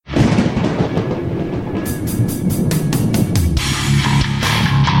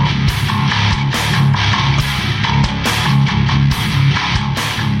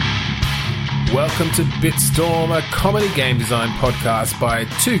welcome to Bitstorm, a comedy game design podcast by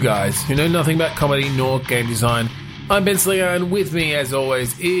two guys who know nothing about comedy nor game design. I'm Ben Slinger, and with me, as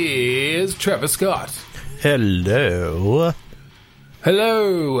always, is Trevor Scott. Hello.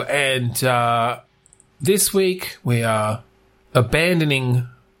 Hello, and this week we are abandoning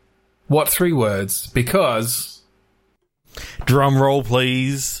what three words, because... Drum roll,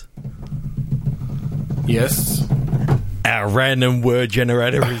 please. Yes? Our random word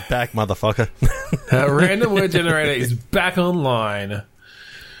generator is back, motherfucker. Our random word generator is back online.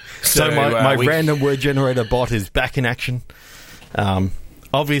 So my random word generator bot is back in action.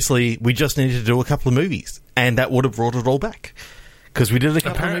 Obviously, we just needed to do a couple of movies, and that would have brought it all back. Because we did a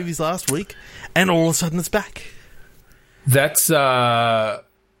couple of movies last week, and all of a sudden it's back. That's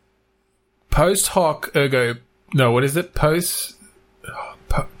post hoc ergo... No, what is it? Proctor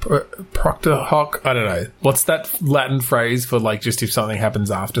hoc? I don't know. What's that Latin phrase for, like, just if something happens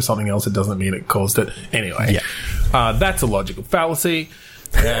after something else, it doesn't mean it caused it? Anyway, yeah. That's a logical fallacy,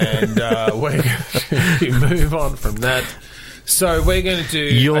 and we're going to move on from that. So we're going to do...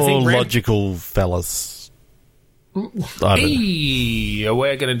 You're logical, fellas. We're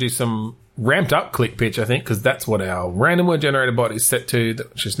going to do some ramped up click pitch, I think, because that's what our random word generator bot is set to,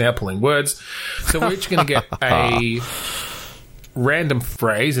 which is now pulling words. So we're each going to get a random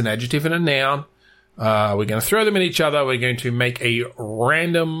phrase, an adjective and a noun. We're going to throw them at each other. We're going to make a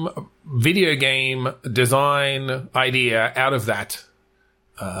random video game design idea out of that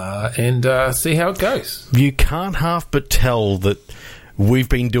and see how it goes. You can't half but tell that we've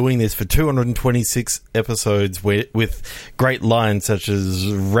been doing this for 226 episodes with great lines such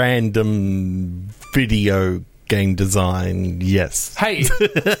as random video game design. Yes. Hey!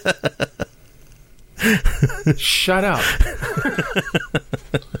 Shut up.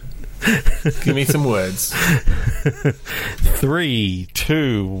 Give me some words. 3,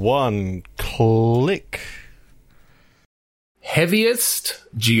 2, 1, click. Heaviest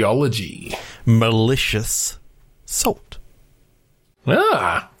geology. Malicious salt.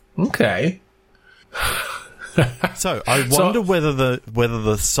 Ah, okay. So I wonder whether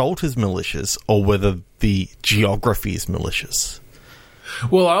the salt is malicious or whether the geography is malicious.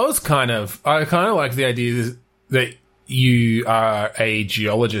 Well, I kind of like the idea that you are a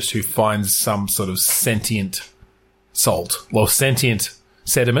geologist who finds some sort of sentient salt, or sentient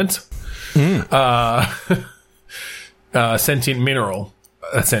sediment, sentient mineral,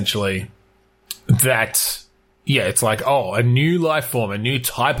 essentially. That, yeah, it's like, a new life form, a new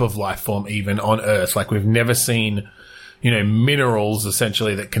type of life form, even on Earth. Like, we've never seen, minerals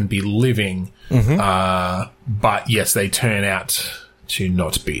essentially that can be living. But yes, they turn out to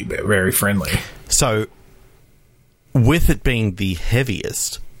not be very friendly. So, with it being the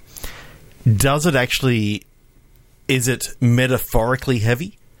heaviest, is it metaphorically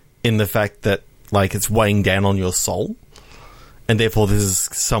heavy in the fact that, like, it's weighing down on your soul? And therefore this is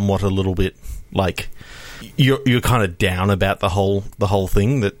somewhat a little bit, like, you're kind of down about the whole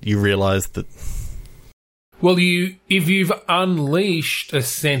thing, that you realise that... Well, if you've unleashed a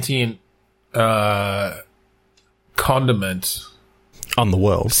sentient condiment... on the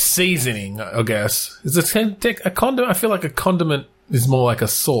world. Seasoning, I guess. Is a condiment? I feel like a condiment is more like a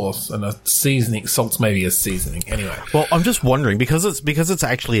sauce, and a seasoning, salt's maybe a seasoning. Anyway. Well, I'm just wondering, because it's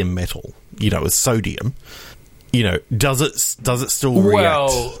actually a metal, it's sodium, does it still react?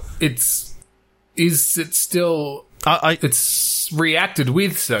 Well, is it still... it's reacted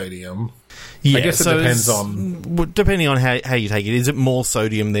with sodium. Yeah, I guess it depends on... Depending on how you take it. Is it more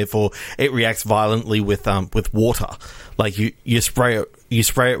sodium, therefore it reacts violently with water? Like, you spray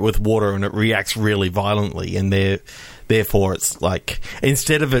it with water and it reacts really violently, and therefore it's like,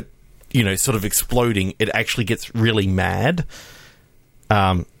 instead of it, sort of exploding, it actually gets really mad,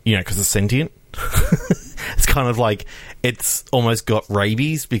 because it's sentient. It's kind of like it's almost got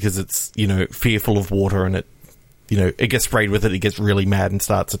rabies because it's, fearful of water, and it gets sprayed with it, it gets really mad and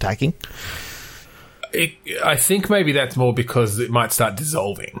starts attacking. I think maybe that's more because it might start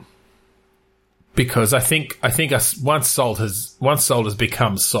dissolving. Because I think once salt has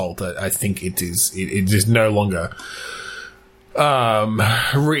become salt, I think it is no longer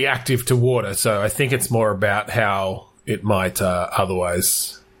reactive to water. So I think it's more about how it might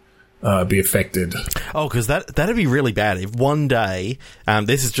otherwise be affected. Oh, because that'd be really bad if one day,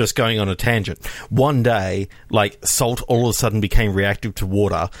 this is just going on a tangent, one day, like, salt all of a sudden became reactive to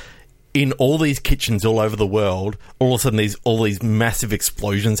water. In all these kitchens all over the world, all of a sudden there's all these massive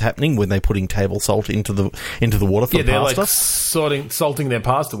explosions happening when they're putting table salt into the water for the pasta. Like salting their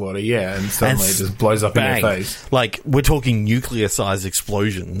pasta water, and suddenly it just blows up in their face. Like, we're talking nuclear-sized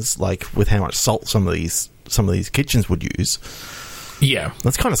explosions, like, with how much salt some of these kitchens would use. Yeah.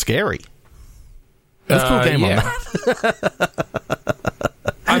 That's kind of scary. Let's pull a game on yeah. that.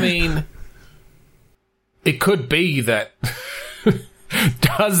 I mean, it could be that...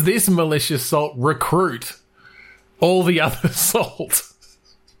 Does this malicious salt recruit all the other salt?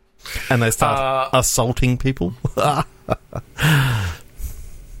 And they start assaulting people?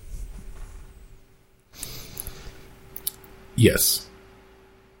 Yes.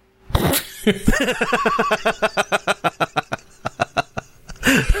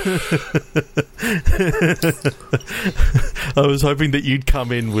 I was hoping that you'd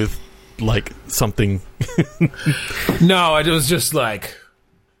come in with, like, something... No, I was just, like,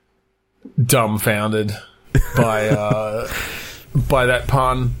 dumbfounded by that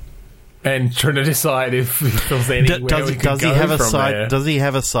pun and trying to decide if there's anywhere we could go from there. Does he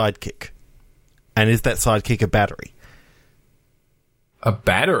have a sidekick? And is that sidekick a battery? A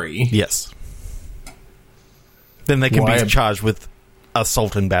battery? Yes. Then they can Why be charged with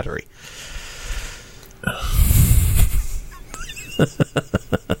assault and battery.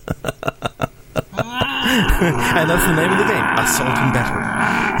 And that's the name of the game, Assault and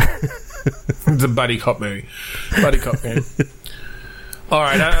Battery. It's a buddy cop movie. Buddy cop game. All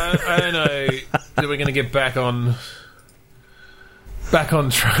right, I don't know that we're going to get back on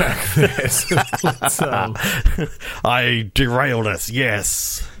track there. So let's, I derailed us,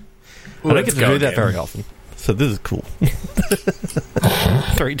 yes. I don't get to do that very often, so this is cool.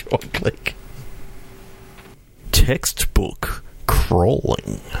 3, 2, 1, click. Textbook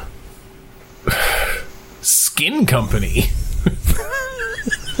crawling. Skin Company.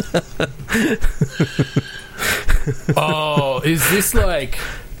 Oh, is this like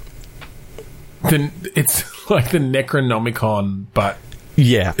it's like the Necronomicon, but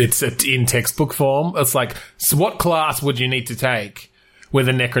yeah, it's in textbook form. It's like, so what class would you need to take where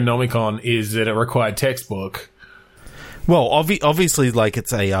the Necronomicon is at a required textbook? Well, obviously, like,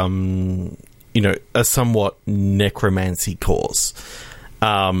 it's a a somewhat necromancy course.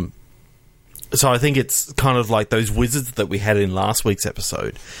 So I think it's kind of like those wizards that we had in last week's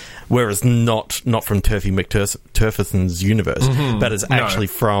episode, whereas not from Turfy McTurfison's universe, but it's actually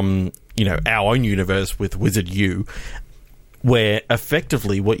from, our own universe with Wizard U, where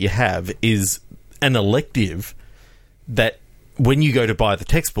effectively what you have is an elective that when you go to buy the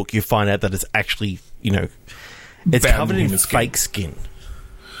textbook, you find out that it's actually, it's covered in fake skin.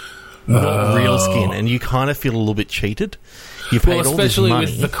 Not real skin, and you kind of feel a little bit cheated. You paid all this money.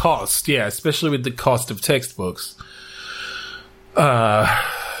 With the cost, especially with the cost of textbooks.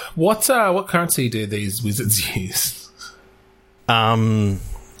 What currency do these wizards use?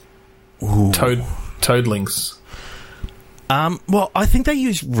 Toadlinks. Well, I think they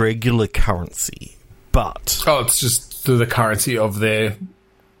use regular currency, but it's just the currency of their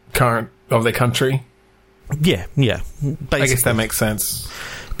country. Yeah, basically. I guess that makes sense.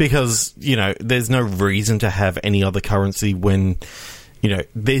 Because, there's no reason to have any other currency when,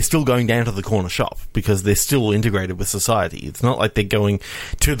 they're still going down to the corner shop because they're still integrated with society. It's not like they're going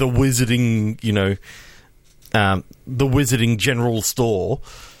to the wizarding, the wizarding general store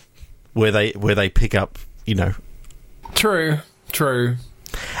where they pick up, True.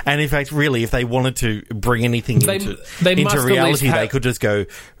 And in fact, really, if they wanted to bring anything into reality, they could just go,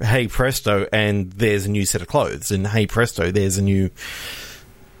 hey, presto, and there's a new set of clothes. And hey, presto, there's a new...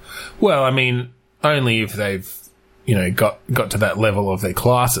 Well, I mean, only if they've, got to that level of their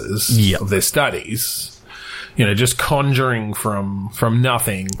classes, of their studies. Just conjuring from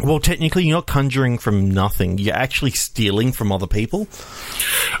nothing. Well, technically, you're not conjuring from nothing. You're actually stealing from other people.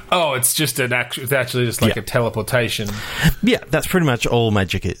 Oh, it's just it's actually just like a teleportation. Yeah, that's pretty much all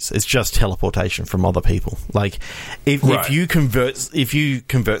magic is. It's just teleportation from other people. Like, if you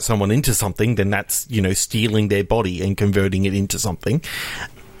convert someone into something, then that's, stealing their body and converting it into something.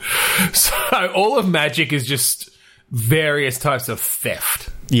 So all of magic is just various types of theft.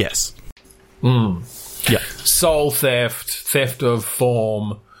 Yes. Yeah. Soul theft, theft of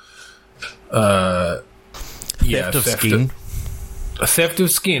form, theft of skin. Theft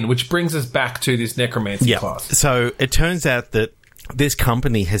of skin, which brings us back to this necromancy class. So it turns out that this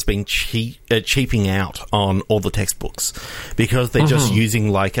company has been cheaping out on all the textbooks because they're just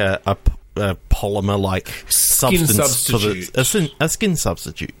using like a polymer-like substance for a skin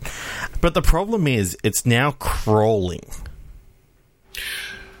substitute. But the problem is, it's now crawling.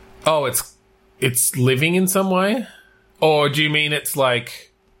 Oh, it's living in some way? Or do you mean it's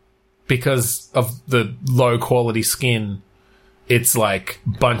like, because of the low-quality skin, it's like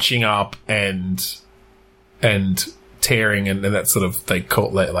bunching up and tearing, and that sort of, they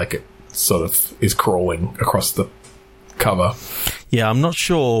call it like it sort of is crawling across the cover? Yeah, I'm not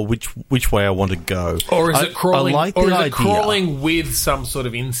sure which way I want to go. Or is it crawling? I like or the is idea. It crawling with some sort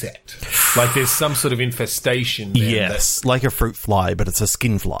of insect? Like there's some sort of infestation there. Yes, like a fruit fly, but it's a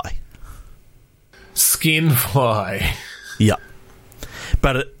skin fly. Skin fly. Yeah.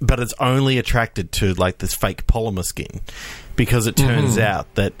 But it's only attracted to like this fake polymer skin, because it turns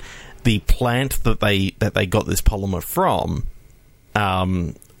out that the plant that they got this polymer from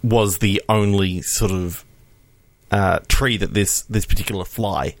was the only sort of tree that this particular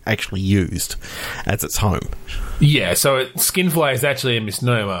fly actually used as its home. Yeah, so skin fly is actually a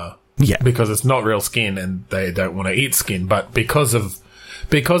misnomer. Yeah, because it's not real skin and they don't want to eat skin, but because of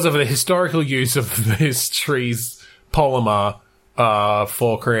the historical use of this tree's polymer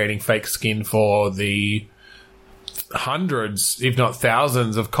for creating fake skin for the hundreds, if not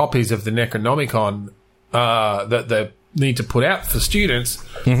thousands, of copies of the Necronomicon that they need to put out for students,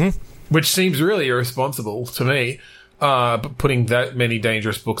 which seems really irresponsible to me, putting that many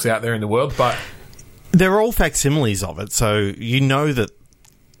dangerous books out there in the world. But they're all facsimiles of it, so you know that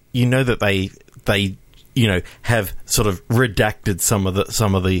they have sort of redacted some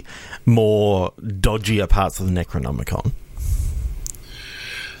of the more dodgier parts of the Necronomicon.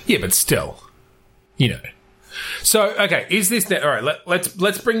 Yeah, but still, So okay, is this all right?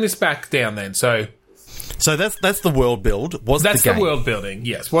 Let's bring this back down then. So that's the world build. What's that's the game? The world building?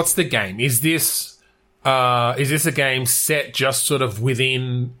 Yes. What's the game? Is this a game set just sort of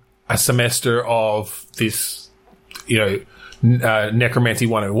within a semester of this? Necromancy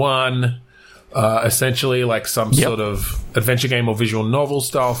 101, essentially like some sort of adventure game or visual novel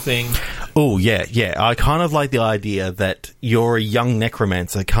style thing. Oh, yeah. I kind of like the idea that you're a young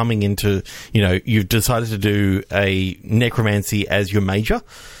necromancer coming into, you've decided to do a necromancy as your major,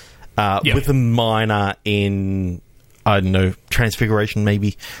 with a minor in, I don't know, transfiguration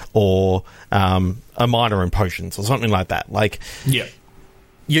maybe, or a minor in potions or something like that. Like,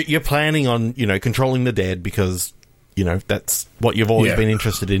 you're planning on, controlling the dead because that's what you've always been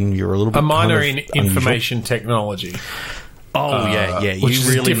interested in. You're a little bit a minor kind of in information technology. Oh yeah. You which is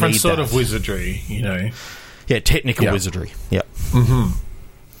really a different need sort that. of wizardry, Yeah, technical wizardry. Yeah.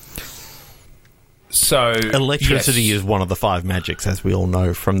 So electricity is one of the 5 magics, as we all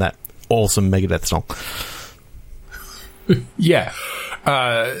know from that awesome Megadeth song. Yeah.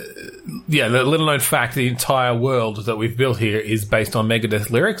 The little known fact: the entire world that we've built here is based on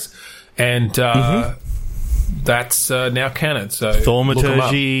Megadeth lyrics, and that's now canon. So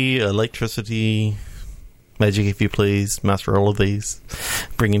thaumaturgy, electricity, magic, if you please, master all of these.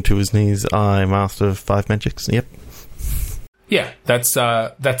 Bring him to his knees. I master 5 magics. Yep. Yeah, that's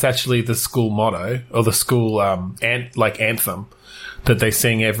actually the school motto or the school anthem that they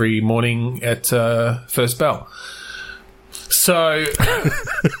sing every morning at first bell. So.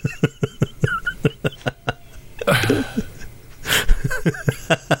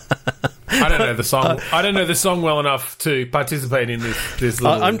 I don't know the song. I don't know the song well enough to participate in this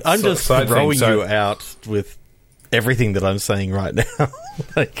little. I'm just throwing thing, you out with everything that I'm saying right now.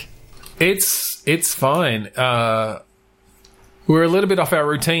 It's fine. We're a little bit off our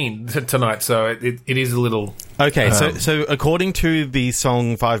routine tonight, so it is a little. Okay, so according to the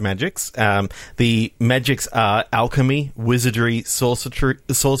song 5 Magics, the magics are alchemy, wizardry, sorcery,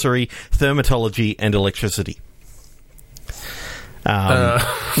 thaumatology, and electricity.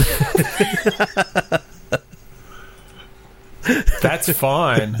 That's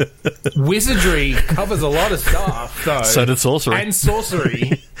fine. Wizardry covers a lot of stuff, though. So does sorcery. And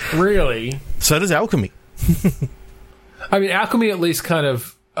sorcery, really. So does alchemy. I mean, alchemy at least kind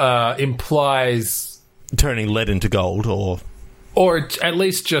of implies turning lead into gold, or at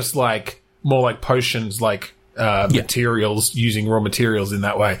least just like more like potions, like materials, using raw materials in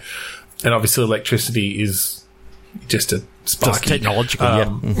that way. And obviously, electricity is just a sparky. Just technological,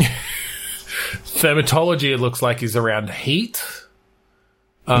 Thermatology, it looks like, is around heat,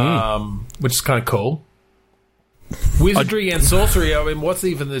 which is kind of cool. Wizardry and sorcery, I mean, what's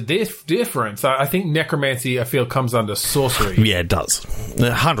even the difference? I think necromancy, I feel, comes under sorcery. Yeah, it does.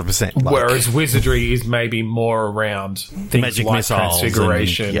 100%. Whereas wizardry is maybe more around things magic like missiles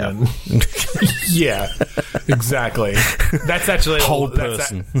transfiguration. And yeah, exactly. That's actually whole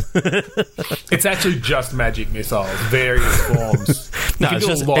person. It's actually just magic missiles, various forms. You can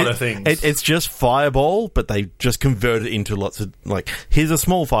do a lot of things. It's just fireball, but they just convert it into lots of, like, here's a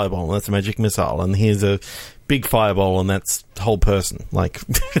small fireball, and that's a magic missile, and here's a big fireball, and that's whole person. Like,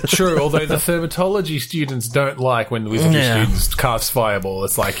 true. Although the thermatology students don't like when the wizardry students cast fireball.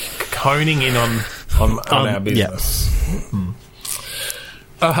 It's like honing in on our business.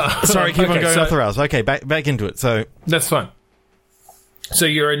 Sorry, keep on going off the rails. Okay, back into it. So that's fine. So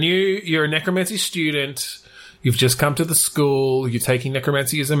you're a necromancy student. You've just come to the school. You're taking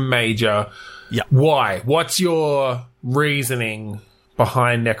necromancy as a major. Yeah. Why? What's your reasoning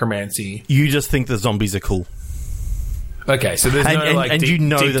behind necromancy. You just think the zombies are cool. Okay, so there's and you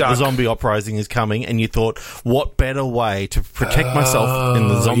know that the zombie uprising is coming, and you thought, what better way to protect myself in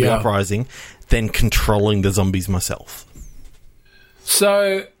the zombie uprising than controlling the zombies myself?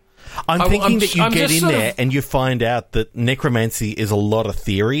 So I'm thinking that you get in there and you find out that necromancy is a lot of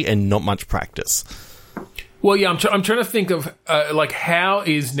theory and not much practice. Well, yeah, I'm trying to think of how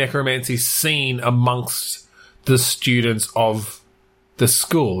is necromancy seen amongst the students of the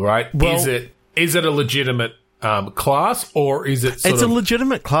school, right? Well, is it a legitimate class, or is it it's a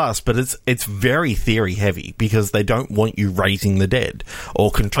legitimate class, but it's very theory heavy because they don't want you raising the dead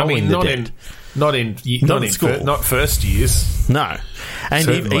or controlling the dead. Not in school. Not first years. No. And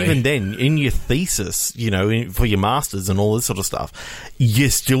even then, in your thesis, for your masters and all this sort of stuff,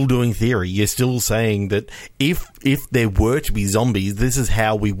 you're still doing theory. You're still saying that if there were to be zombies, this is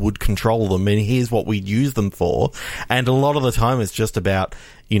how we would control them, and here's what we'd use them for. And a lot of the time, it's just about,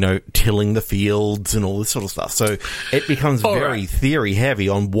 tilling the fields and all this sort of stuff. So it becomes very theory heavy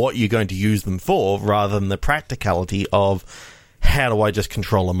on what you're going to use them for, rather than the practicality of how do I just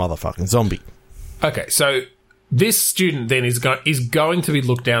control a motherfucking zombie. Okay, so this student then is going to be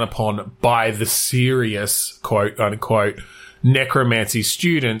looked down upon by the serious, quote unquote, necromancy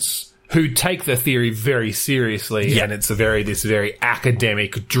students who take the theory very seriously, and it's this very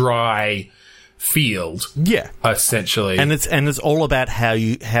academic, dry field, essentially. And it's all about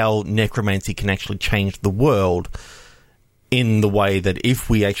how necromancy can actually change the world in the way that if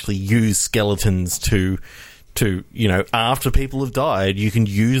we actually use skeletons to after people have died, you can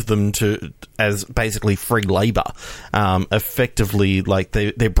use them as basically free labor. Effectively, like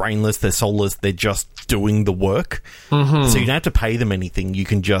they're brainless, they're soulless, they're just doing the work. Mm-hmm. So you don't have to pay them anything. You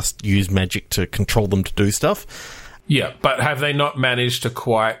can just use magic to control them to do stuff. Yeah, but have they not managed to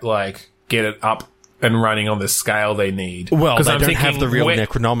quite get it up and running on the scale they need? Well, they don't have the real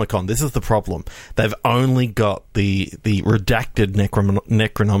Necronomicon. This is the problem. They've only got the redacted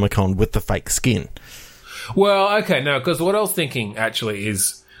Necronomicon with the fake skin. Well, okay, no, because what I was thinking actually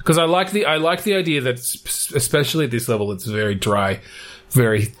is, because I like the idea that especially at this level it's very dry,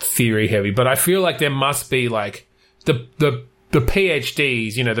 very theory heavy, but I feel like there must be the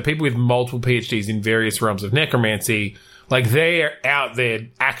PhDs, the people with multiple PhDs in various realms of necromancy, they're out there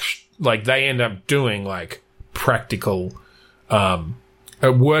they end up doing practical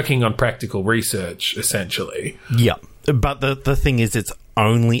working on practical research essentially. Yeah. But the thing is, it's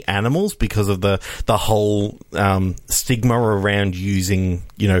only animals because of the whole stigma around using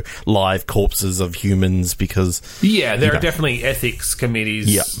live corpses of humans. Because there are definitely ethics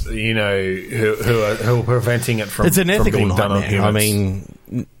committees, who are preventing it from. It's an ethical being done on nightmare.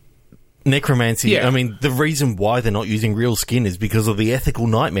 humans. Necromancy. Yeah. The reason why they're not using real skin is because of the ethical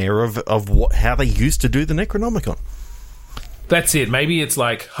nightmare of how they used to do the Necronomicon. That's it. Maybe it's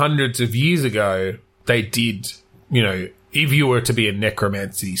hundreds of years ago they did. If you were to be a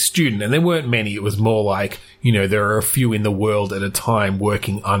necromancy student, and there weren't many, it was more there are a few in the world at a time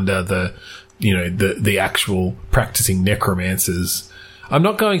working under the actual practicing necromancers. I'm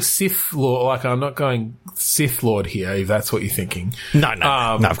not going Sith Lord, I'm not going Sith Lord here, if that's what you're thinking. No,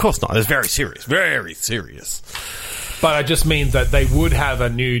 of course not. It's very serious. Very serious. But I just mean that they would have a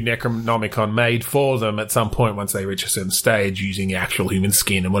new Necronomicon made for them at some point once they reach a certain stage using actual human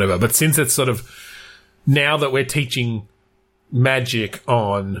skin and whatever. But since it's now that we're teaching magic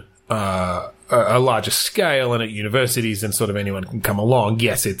on a larger scale and at universities and anyone can come along,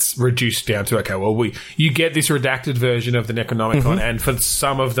 yes, it's reduced down to, you get this redacted version of the Necronomicon, and for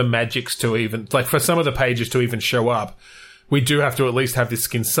some of the magics to even, for some of the pages to even show up, we do have to at least have this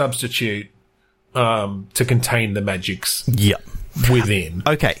skin substitute to contain the magics within.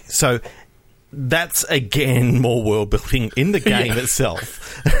 Okay, so that's, again, more world building in the game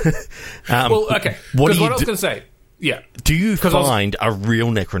itself. Okay. What I was going to say, do you find a real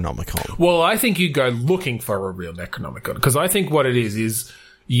Necronomicon? Well, I think you go looking for a real Necronomicon, because I think what it is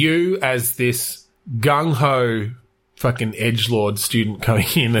you as this gung-ho fucking edgelord student coming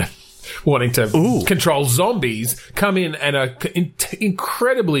in and wanting to control zombies, come in and are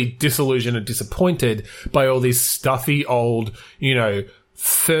incredibly disillusioned and disappointed by all these stuffy old,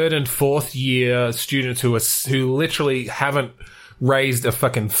 third and fourth year students who literally haven't raised a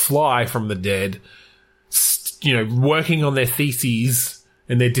fucking fly from the dead, working on their theses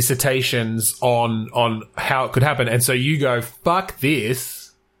and their dissertations on how it could happen. And so you go, fuck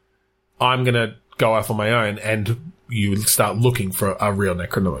this, I'm going to go off on my own, and you start looking for a real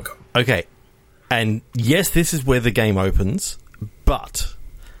Necronomicon. Okay. And yes, this is where the game opens, but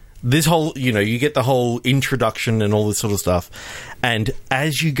this whole, you get the whole introduction and all this sort of stuff. And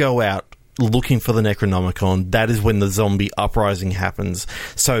as you go out looking for the Necronomicon, that is when the zombie uprising happens.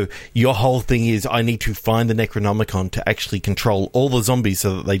 So your whole thing is, I need to find the Necronomicon to actually control all the zombies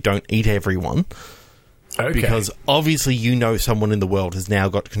so that they don't eat everyone. Okay. Because obviously you know someone in the world has now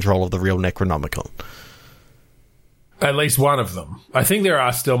got control of the real Necronomicon. At least one of them. I think there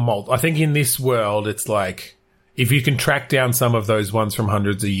are still multiple. I think in this world, it's like, if you can track down some of those ones from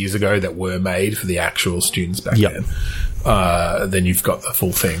hundreds of years ago that were made for the actual students back then you've got the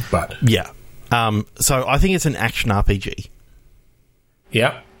full thing. But yeah. So I think it's an action RPG.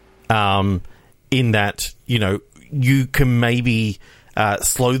 Yeah. In that, you know, you can maybe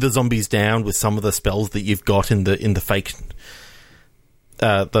slow the zombies down with some of the spells that you've got in the fake,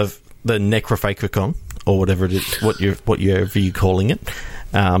 the Necrophagicon, or whatever it is, whatever you're calling it.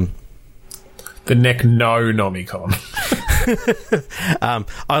 The Necronomicon.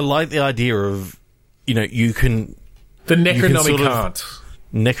 I like the idea of, you know, you can... The Necronomicon.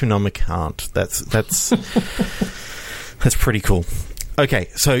 Necronomicon. That's pretty cool. Okay,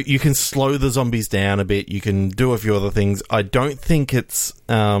 so you can slow the zombies down a bit. You can do a few other things. I don't think it's...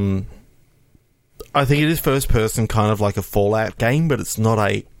 I think it is first person, kind of like a Fallout game, but it's not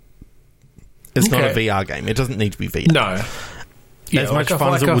a... It's not a VR game. It doesn't need to be VR. No. Yeah, as much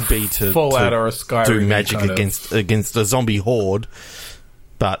fun as it would be to Fallout or a Skyrim do magic against a zombie horde,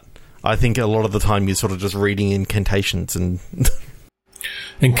 but I think a lot of the time you're sort of just reading incantations and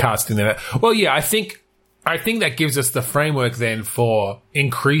casting them out. Well, yeah, I think that gives us the framework then for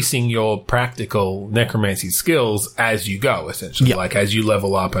increasing your practical necromancy skills as you go, essentially. Yep. Like as you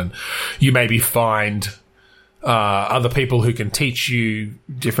level up, and you maybe find other people who can teach you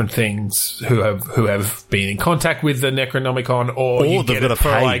different things who have been in contact with the Necronomicon, or you they've get got it a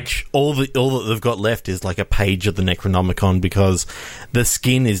for page. All that they've got left is like a page of the Necronomicon, because the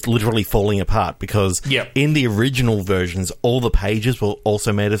skin is literally falling apart. Because in the original versions, all the pages were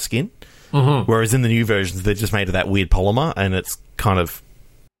also made of skin, whereas in the new versions, they're just made of that weird polymer, and it's kind of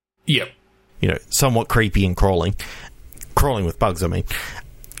you know, somewhat creepy and crawling with bugs. I mean.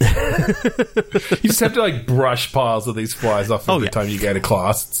 You just have to like brush piles of these flies off every time you go to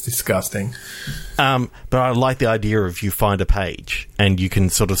class. It's disgusting. But I like the idea of you find a page and you can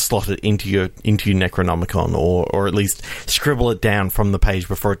sort of slot it into your Necronomicon, or at least scribble it down from the page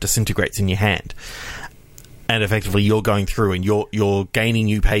before it disintegrates in your hand. And effectively, you're going through and you're gaining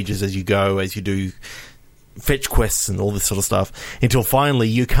new pages as you go, as you do fetch quests and all this sort of stuff, until finally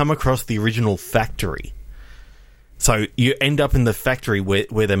you come across the original factory. So you end up in the factory where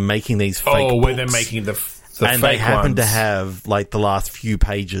they're making these fake books. Where they're making the and fake they happen ones. to have like the last few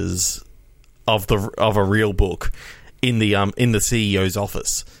pages of a real book in the CEO's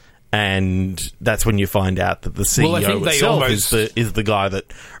office, and that's when you find out that the CEO itself is the guy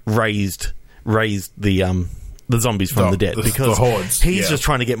that raised the zombies from the dead, because the hordes. He's just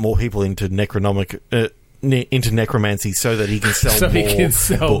trying to get more people into into necromancy so that he can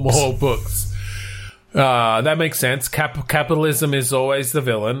sell more books. That makes sense. Capitalism is always the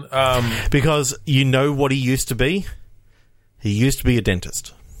villain. Because you know what he used to be? He used to be a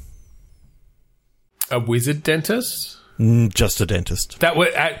dentist. A wizard dentist? Just a dentist.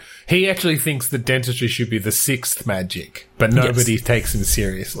 He actually thinks that dentistry should be the sixth magic, but nobody takes him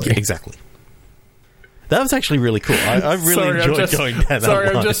seriously. Yeah, exactly. That was actually really cool. I really enjoyed going down that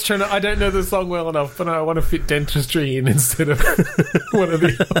line. I'm just trying to... I don't know the song well enough, but I want to fit dentistry in instead of one of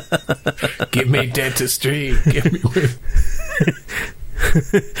the... Give me dentistry.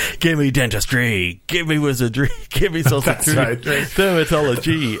 Give me dentistry. Give me wizardry. Give me sorcery. Right.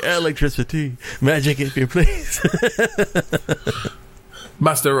 Dermatology. Electricity. Magic, if you please.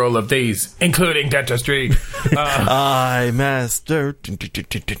 Master all of these, including dentistry. I master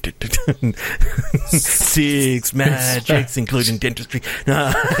 6 magics, including dentistry. So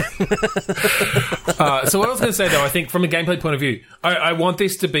what I was going to say, though, I think from a gameplay point of view, I want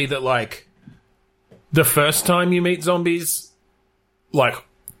this to be that, like, the first time you meet zombies, like,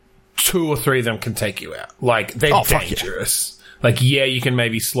 2 or 3 of them can take you out. Like, they're dangerous. Yeah. Like, yeah, you can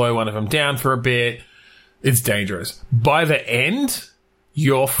maybe slow one of them down for a bit. It's dangerous. By the end...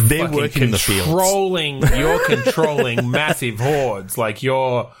 You're controlling massive hordes. Like,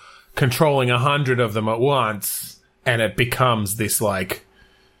 you're controlling 100 of them at once, and it becomes this, like,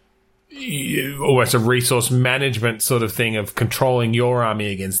 almost a resource management sort of thing of controlling your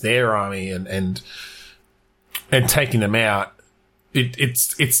army against their army and taking them out.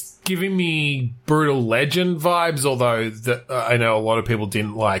 It's giving me Brutal Legend vibes, although I know a lot of people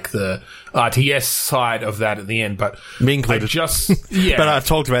didn't like the RTS side of that at the end, but me included. But I've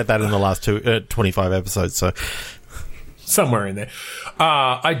talked about that in the last 25 episodes, so somewhere in there.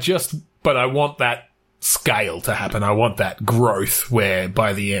 But I want that scale to happen. I want that growth where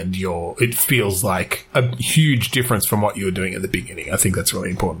by the end it feels like a huge difference from what you were doing at the beginning. I think that's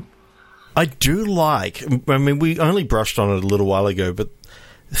really important. I do like, I mean, we only brushed on it a little while ago, but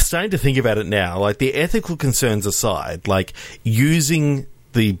starting to think about it now, like the ethical concerns aside, like using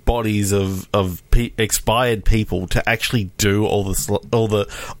the bodies of expired people to actually do all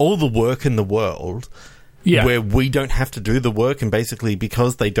the work in the world, where we don't have to do the work, and basically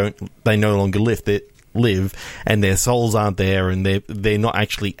because they no longer live and their souls aren't there and they're not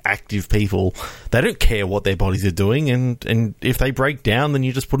actually active people, they don't care what their bodies are doing, and if they break down, then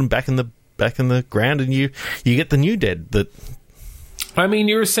you just put them back in the ground and you get the new dead. That, I mean,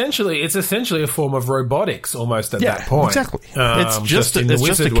 it's essentially a form of robotics almost at that point. Exactly. It's just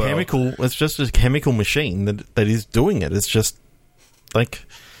a chemical machine that is doing it. It's just like.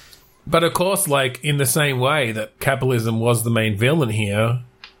 But of course, like in the same way that capitalism was the main villain here,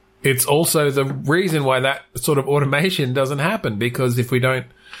 it's also the reason why that sort of automation doesn't happen, because if we don't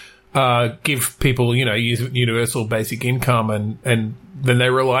give people, universal basic income and then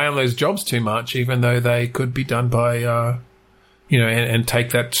they rely on those jobs too much, even though they could be done by, and take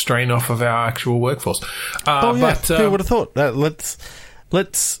that strain off of our actual workforce. But who would have thought?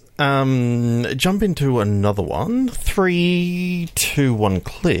 Let's jump into another one. 3, 2, 1,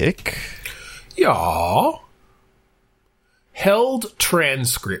 click. Yeah. Held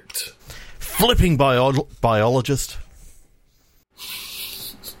transcript. Flipping biologist.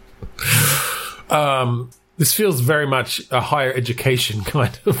 This feels very much a higher education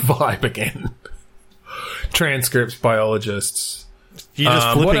kind of vibe again. Transcripts, biologists. You're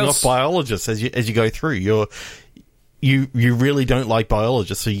just flipping off biologists as you go through. You really don't like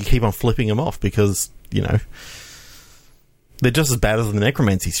biologists, so you keep on flipping them off because, they're just as bad as the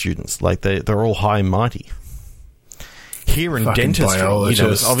necromancy students. Like, they're all high and mighty. Here in fucking dentistry,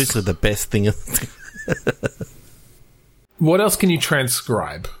 it's obviously the best thing. What else can you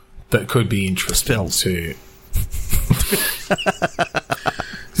transcribe that could be interesting to...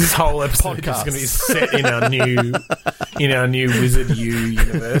 This whole episode is going to be set in our new Wizard U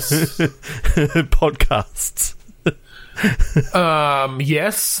universe. Podcasts.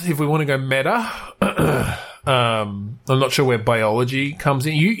 Yes, if we want to go meta. I'm not sure where biology comes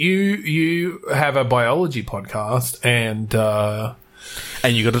in. You have a biology podcast, and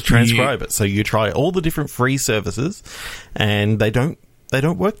you got to transcribe it. So you try all the different free services, and they don't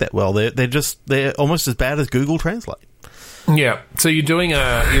work that well. They're almost as bad as Google Translate. Yeah. So you're doing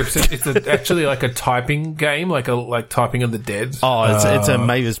it's actually like a typing game, like Typing of the Dead. Oh, it's a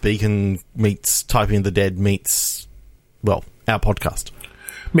Mavis Beacon meets Typing of the Dead meets our podcast.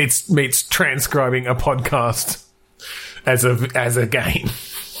 Meets transcribing a podcast as a game.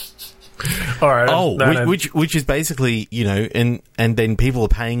 All right. Which is basically, and then people are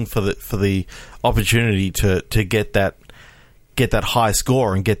paying for the opportunity to get that high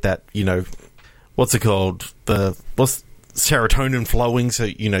score and get that, what's it called? What's serotonin flowing, so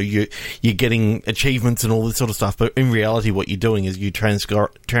you're getting achievements and all this sort of stuff. But in reality, what you're doing is you're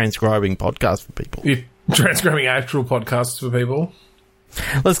transcribing podcasts for people. You're transcribing actual podcasts for people.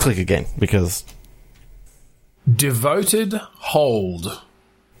 Let's click again, because... Devoted hold.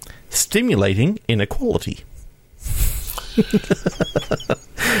 Stimulating inequality.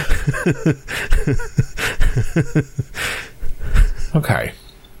 Okay.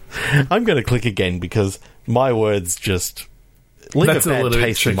 I'm going to click again because my words just leave a bad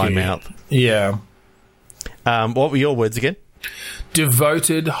taste in my mouth. Yeah. What were your words again?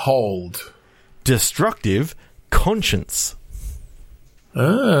 Devoted hold. Destructive conscience.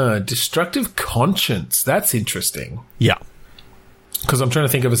 Destructive conscience. That's interesting. Yeah. Because I'm trying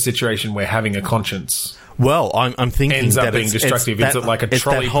to think of a situation where having a conscience... Well, I'm thinking ends up that being destructive. Is it like a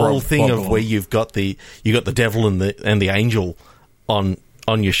trolley that whole thing problem? Of where you've got the devil and the angel on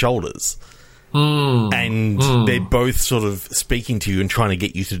your shoulders, and they're both sort of speaking to you and trying to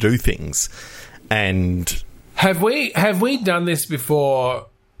get you to do things. And have we done this before?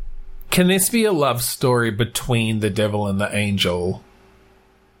 Can this be a love story between the devil and the angel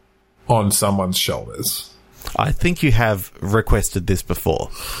on someone's shoulders? I think you have requested this before.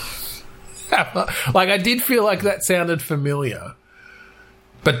 Like, I did feel like that sounded familiar.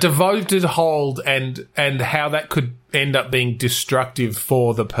 But devoted hold and how that could end up being destructive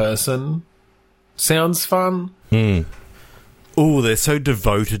for the person sounds fun. Oh, they're so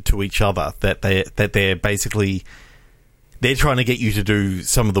devoted to each other that they're basically... They're trying to get you to do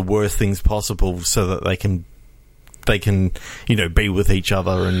some of the worst things possible so that they can be with each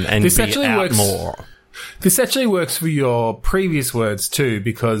other and this be out more. This actually works for your previous words too,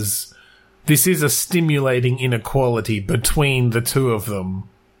 because... This is a stimulating inequality between the two of them,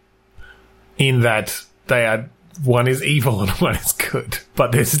 in that one is evil and one is good,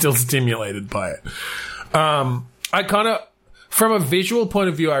 but they're still stimulated by it. I kind of, from a visual point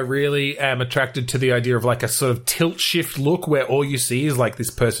of view, I really am attracted to the idea of like a sort of tilt shift look where all you see is like this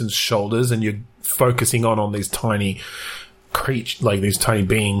person's shoulders and you're focusing on these tiny these tiny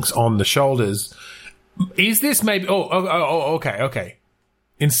beings on the shoulders. Is this maybe, okay.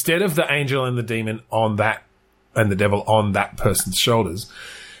 Instead of the angel and the demon on that and the devil on that person's shoulders,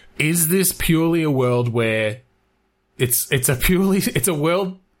 is this purely a world where it's a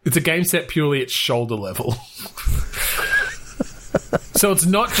game set purely at shoulder level? So it's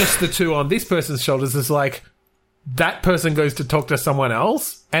not just the two on this person's shoulders. It's like that person goes to talk to someone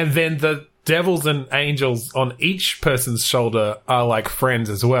else, and then the devils and angels on each person's shoulder are like friends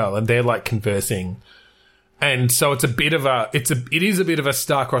as well, and they're like conversing. And so it is a bit of a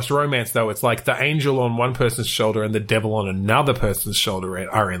star-crossed romance, though. It's like the angel on one person's shoulder and the devil on another person's shoulder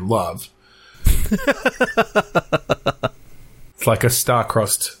are in love. It's like a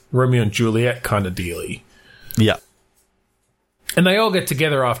star-crossed Romeo and Juliet kind of dealie. Yeah. And they all get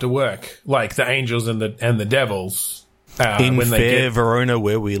together after work, like the angels and the devils. In when fair Verona,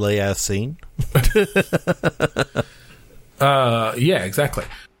 where we lay our scene. Yeah, exactly.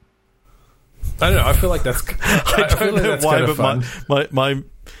 I don't know. I feel like that's. I don't know why, but my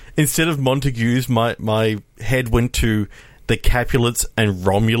instead of Montagues, my head went to the Capulets and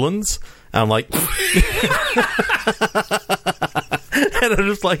Romulans. And I'm like, and I'm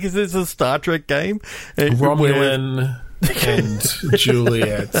just like, is this a Star Trek game? Romulan and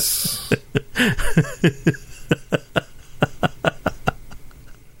Juliet's.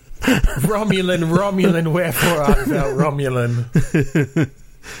 Romulan, wherefore art thou Romulan?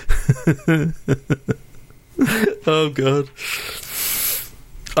 Oh god,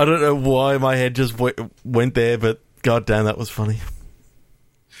 I don't know why my head just went there, but god damn, that was funny.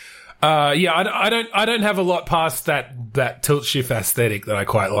 Yeah, I don't have a lot past that tilt shift aesthetic that I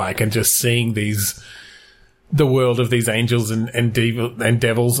quite like, and just seeing the world of these angels and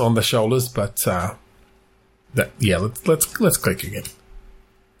devils on the shoulders. But let's click again.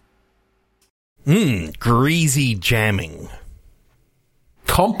 Greasy jamming.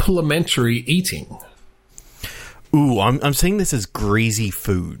 Complementary eating. Ooh, I'm seeing this as greasy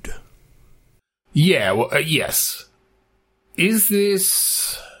food. Yeah, well, yes. Is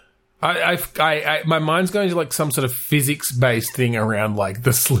this? My mind's going to like some sort of physics-based thing around like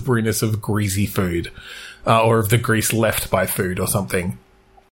the slipperiness of greasy food, or of the grease left by food or something,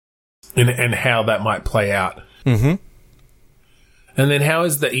 and how that might play out. Mm-hmm. And then how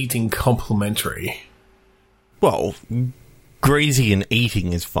is the eating complementary? Well, greasy and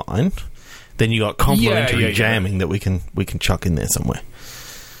eating is fine. Then you got complementary jamming that we can chuck in there somewhere.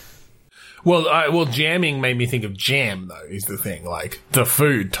 Well, jamming made me think of jam, though, is the thing. Like, the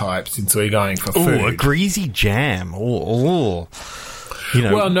food type, since we're going for food. Oh, a greasy jam. Oh. You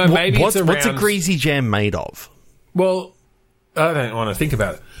know, well, no, maybe what's a greasy jam made of? Well, I don't want to think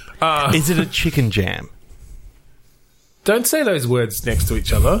about it. Is it a chicken jam? Don't say those words next to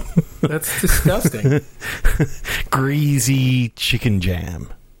each other. That's disgusting. Greasy chicken jam.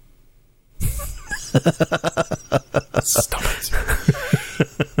 Stop it.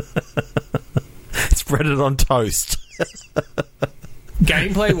 Spread it on toast.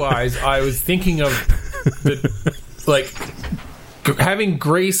 Gameplay-wise, I was thinking of having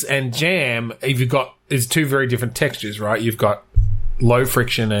grease and jam. Is two very different textures, right? You've got low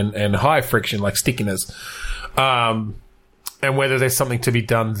friction and high friction, like stickiness. And whether there's something to be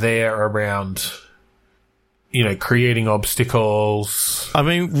done there around, creating obstacles. I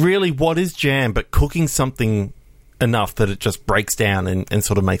mean, really, what is jam but cooking something enough that it just breaks down and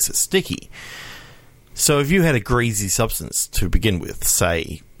sort of makes it sticky? So if you had a greasy substance to begin with,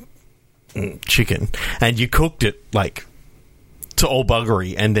 say, chicken, and you cooked it, like, to all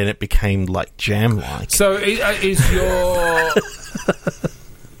buggery, and then it became, like, jam-like. So is your...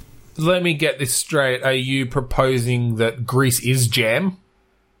 Let me get this straight. Are you proposing that grease is jam?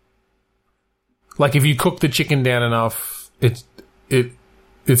 Like, if you cook the chicken down enough, it's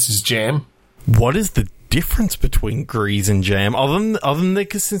just jam? What is the difference between grease and jam? Other than the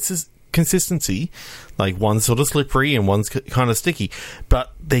consistency, like one's sort of slippery and one's kind of sticky,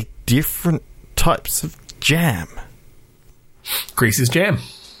 but they're different types of jam. Grease is jam.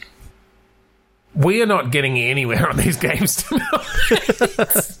 We are not getting anywhere on these games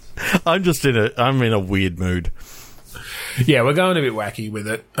tonight. I'm in a weird mood. Yeah, we're going a bit wacky with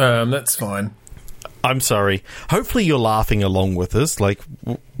it. That's fine. I'm sorry. Hopefully you're laughing along with us. Like,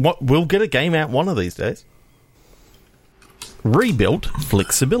 we'll get a game out one of these days. Rebuilt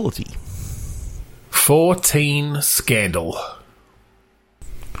flexibility. 14 Scandal.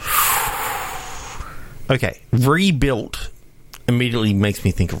 Okay, rebuilt immediately makes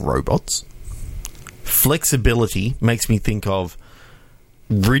me think of robots. Flexibility makes me think of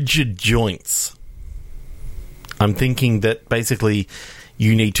rigid joints. I'm thinking that basically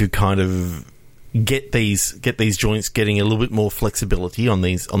you need to kind of get these joints getting a little bit more flexibility on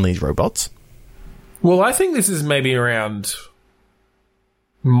these robots. Well, I think this is maybe around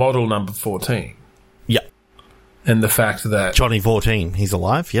model number 14. Yeah. And the fact that... Johnny 14, he's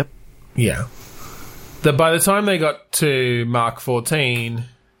alive, yep. Yeah. That by the time they got to Mark 14,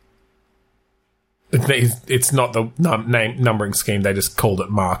 it's not the numbering scheme, they just called it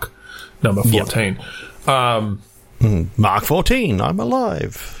Mark number 14. Yep. Mark 14, I'm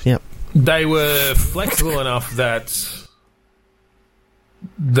alive. Yep. They were flexible enough that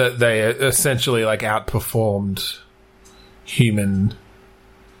they essentially like outperformed humans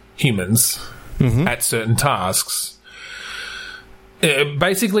at certain tasks.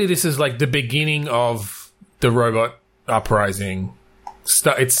 Basically, this is like the beginning of the robot uprising.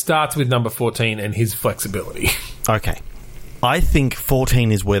 It starts with number 14 and his flexibility. Okay. I think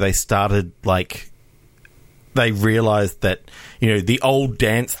 14 is where they started, like, they realised that, you know, the old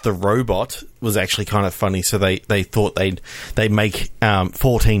Dance the Robot was actually kind of funny, so they thought they'd make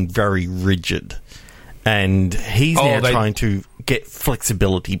 14 very rigid. And he's trying to get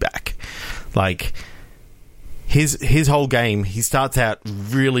flexibility back. Like, his whole game, he starts out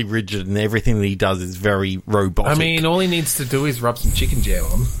really rigid and everything that he does is very robotic. I mean, all he needs to do is rub some chicken jam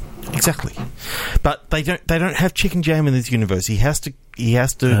on. Exactly. But they don't have chicken jam in this universe. He has to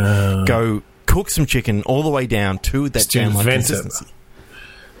go cook some chicken all the way down to that jam-like consistency.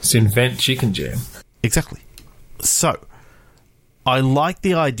 Just invent chicken jam. Exactly. So, I like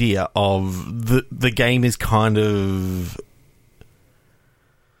the idea of the game is kind of...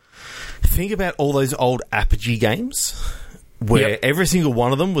 Think about all those old Apogee games where every single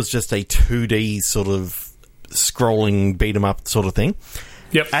one of them was just a 2D sort of scrolling beat-em-up sort of thing.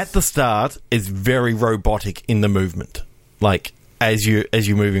 Yep. At the start, it's very robotic in the movement, like as you're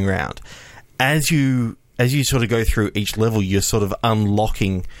moving around. As you sort of go through each level, you're sort of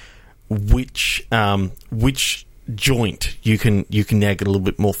unlocking which joint you can now get a little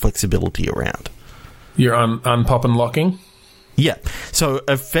bit more flexibility around. You're unpop and locking? Yeah. So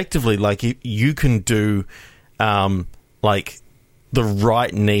effectively, like you can do like the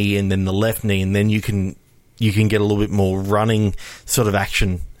right knee and then the left knee, and then you can get a little bit more running sort of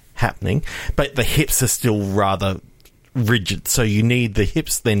action happening, but the hips are still rather rigid. So you need the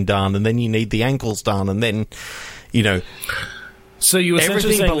hips then done, and then you need the ankles done, and then, you know, so you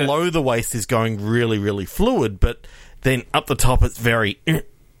everything below the waist is going really, really fluid, but then up the top it's very...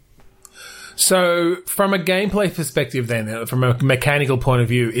 So from a gameplay perspective then, from a mechanical point of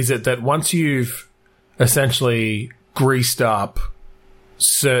view, is it that once you've essentially greased up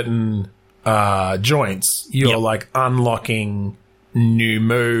certain joints, you're like unlocking new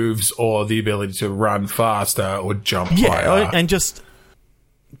moves or the ability to run faster or jump higher? And just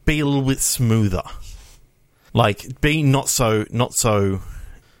be a little bit smoother. Like, be not so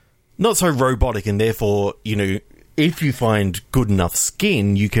robotic, and therefore, you know, if you find good enough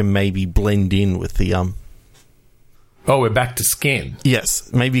skin, you can maybe blend in with the Oh, we're back to skin.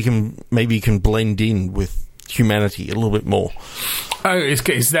 Yes, maybe you can blend in with humanity a little bit more. Oh,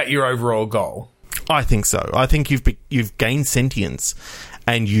 is that your overall goal? I think so. I think you've gained sentience,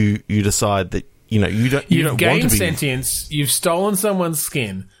 and you decide that, you know, you don't want to be... You've gained sentience. You've stolen someone's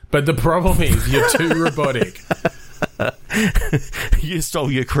skin, but the problem is you're too robotic. You stole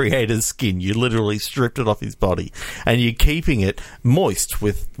your creator's skin. You literally stripped it off his body, and you're keeping it moist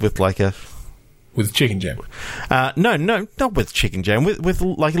with like a... With chicken jam. No, not with chicken jam. With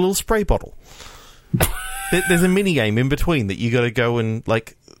like a little spray bottle. There's a mini game in between that you got to go and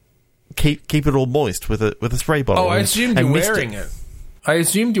like keep it all moist with a spray bottle. Oh, I assumed you're wearing it. I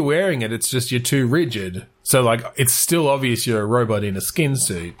assumed you're wearing it. It's just you're too rigid. So like, it's still obvious you're a robot in a skin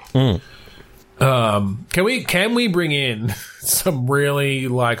suit. Can we bring in some really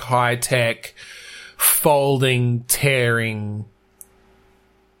like high tech folding, tearing,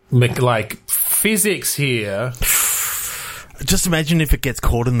 like physics here? Just imagine if it gets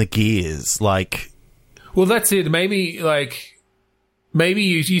caught in the gears, like. Well, that's it. Maybe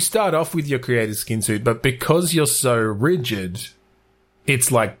you start off with your creator's skin suit, but because you're so rigid,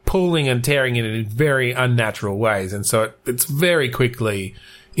 it's like pulling and tearing it in very unnatural ways, and so it's very quickly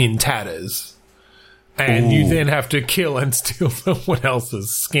in tatters. And you then have to kill and steal someone else's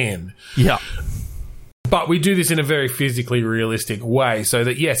skin. Yeah. But we do this in a very physically realistic way, so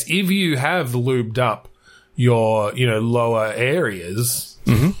that, yes, if you have lubed up your, you know, lower areas,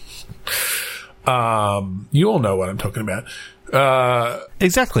 you all know what I'm talking about.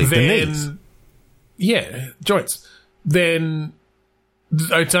 Exactly. Then joints, then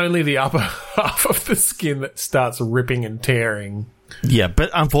it's only the upper half of the skin that starts ripping and tearing. Yeah, but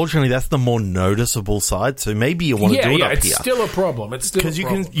unfortunately, that's the more noticeable side. So maybe you want to do it up it's here. still a problem. It's still because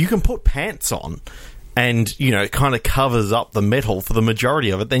you can put pants on, and it kind of covers up the metal for the majority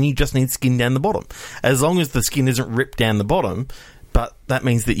of it. Then you just need skin down the bottom, as long as the skin isn't ripped down the bottom. But that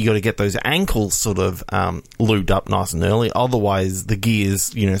means that you got to get those ankles sort of lubed up nice and early. Otherwise, the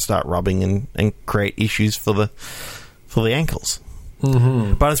gears start rubbing and create issues for the ankles.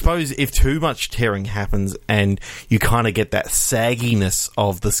 Mm-hmm. But I suppose if too much tearing happens and you kind of get that sagginess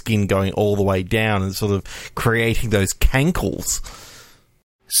of the skin going all the way down and sort of creating those cankles.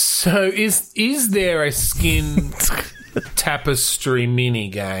 So is there a skin tapestry mini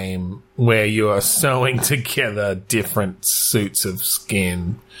game where you are sewing together different suits of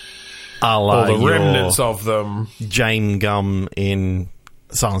skin, or the remnants of them? Jane Gum in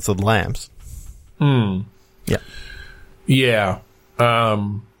Silence of the Lambs. Yeah.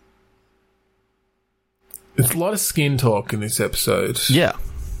 There's a lot of skin talk in this episode. Yeah.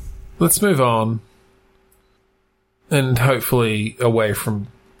 Let's move on. And hopefully away from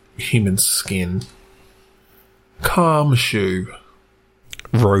human skin. Khonshu.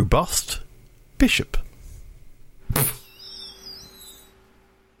 Robust Bishop.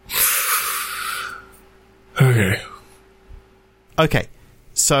 Okay.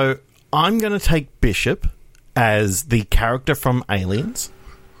 So I'm going to take Bishop as the character from Aliens.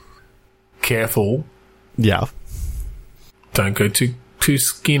 Careful. Yeah. Don't go too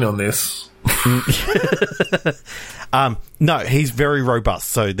skin on this. No, he's very robust,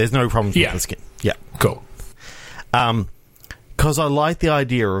 so there's no problems with the skin. Yeah. Cool. Because I like the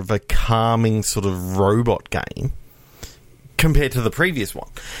idea of a calming sort of robot game compared to the previous one.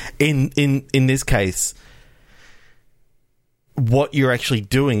 In this case, what you're actually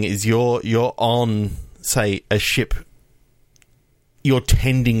doing is you're on, say, a ship. You're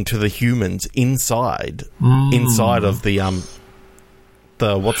tending to the humans inside of the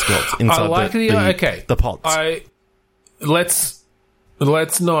what's called inside I like the pods.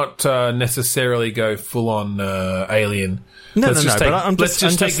 Let's not necessarily go full on alien. Let's just take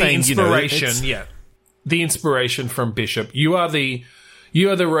the saying, inspiration. The inspiration from Bishop. You are the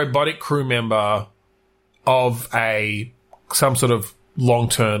robotic crew member of some sort of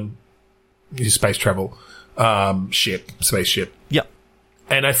long-term space travel spaceship. Yep.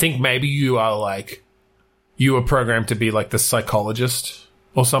 And I think maybe you are you were programmed to be like the psychologist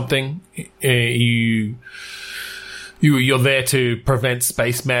or something. You're there to prevent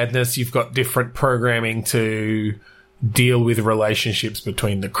space madness. You've got different programming to deal with relationships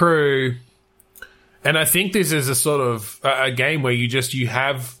between the crew. And I think this is a sort of a game where you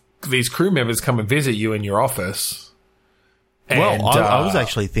have these crew members come and visit you in your office. Well, I was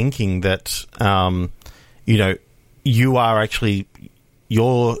actually thinking that, you are actually,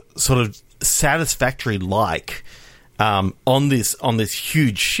 you're sort of satisfactory on this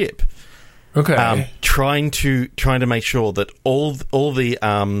huge ship. Okay. Trying to make sure that all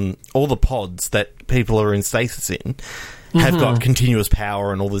the pods that people are in stasis in have got continuous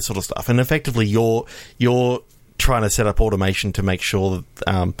power and all this sort of stuff, and effectively you're trying to set up automation to make sure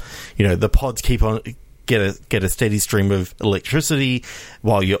that the pods keep on get a steady stream of electricity,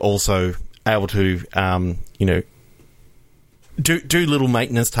 while you're also able to do little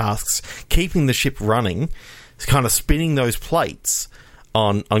maintenance tasks, keeping the ship running, kind of spinning those plates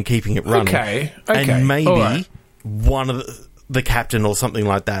on keeping it running. Okay. And maybe one of the captain or something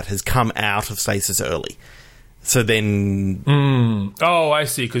like that has come out of stasis early. So then... Oh, I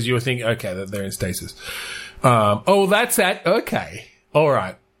see, because you were thinking, that they're in stasis. That's that. Okay. All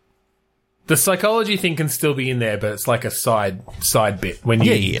right. The psychology thing can still be in there, but it's like a side bit when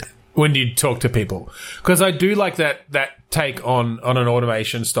you talk to people. Because I do like that take on an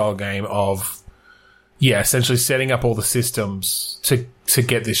automation style game of... essentially setting up all the systems to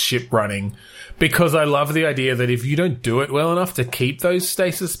get this ship running, because I love the idea that if you don't do it well enough to keep those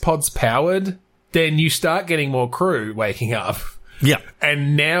stasis pods powered, then you start getting more crew waking up. Yeah.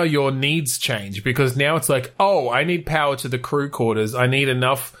 And now your needs change, because now it's like, I need power to the crew quarters. I need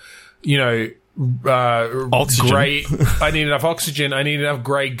enough, oxygen. I need enough oxygen. I need enough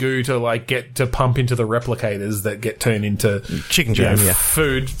grey goo to get to pump into the replicators that get turned into chicken jam,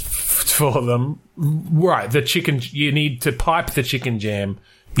 food for them. Right, the chicken, you need to pipe the chicken jam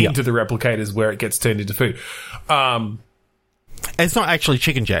into the replicators where it gets turned into food. It's not actually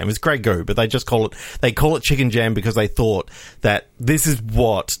chicken jam. It's Grey Goo, but they call it chicken jam because they thought that this is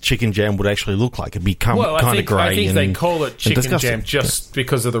what chicken jam would actually look like. It'd become kind of grey. I think they call it chicken disgusting. jam just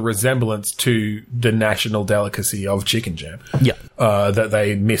because of the resemblance to the national delicacy of chicken jam. Yeah. That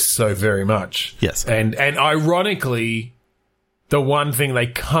they miss so very much. Yes. And ironically, the one thing they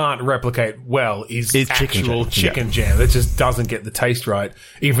can't replicate well is actual chicken jam. That just doesn't get the taste right,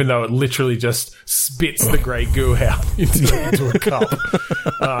 even though it literally just spits the Grey Goo out into a cup.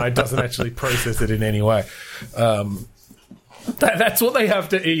 It doesn't actually process it in any way. That's what they have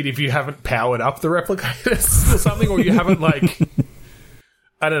to eat if you haven't powered up the replicators or something, or you haven't, like...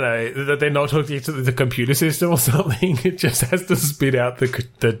 I don't know, that they're not hooking to the computer system or something. It just has to spit out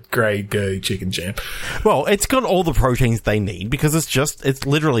the Grey Goo chicken jam. Well, it's got all the proteins they need because it's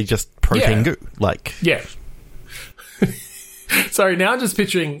literally just protein goo. Like, yeah. So now I'm just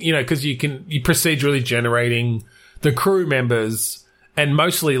picturing, because you procedurally generating the crew members, and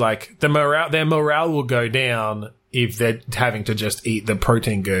mostly like their morale will go down if they're having to just eat the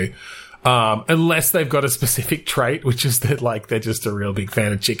protein goo. Unless they've got a specific trait, which is that, like, they're just a real big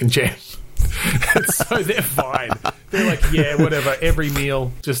fan of chicken jam. So they're fine. They're like, yeah, whatever. Every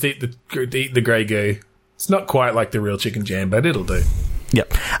meal, just eat the Grey Goo. It's not quite like the real chicken jam, but it'll do.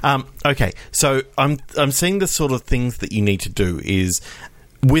 Yep. Okay. So I'm seeing the sort of things that you need to do is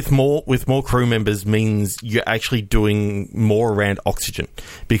with more crew members means you're actually doing more around oxygen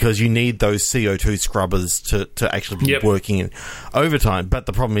because you need those CO2 scrubbers to actually be working in overtime. But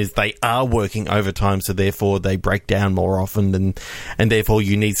the problem is they are working overtime, so therefore they break down more often, and therefore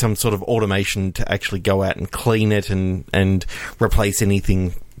you need some sort of automation to actually go out and clean it and replace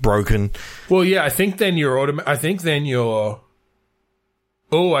anything broken. Well, yeah, I think then you're.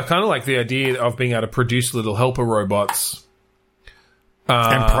 Oh, I kind of like the idea of being able to produce little helper robots.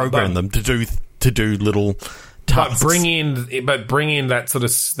 And program them to do little tasks. But bring in that sort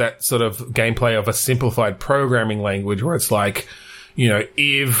of gameplay of a simplified programming language where it's like,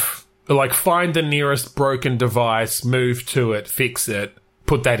 if like find the nearest broken device, move to it, fix it,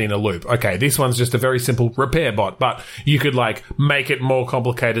 put that in a loop. Okay, this one's just a very simple repair bot, but you could like make it more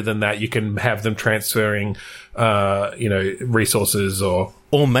complicated than that. You can have them transferring, resources or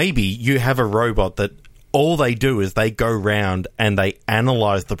maybe you have a robot that all they do is they go round and they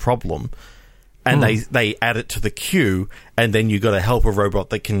analyze the problem and they add it to the queue, and then you've got a helper robot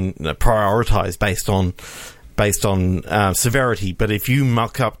that can prioritize based on severity. But if you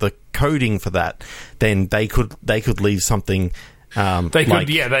muck up the coding for that, then they could leave something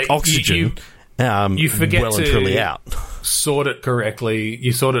oxygen. You forget well and truly out. Sort it correctly.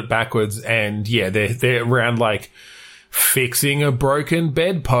 You sort it backwards, and they're around like fixing a broken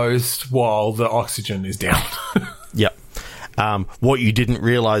bedpost while the oxygen is down. Yep. What you didn't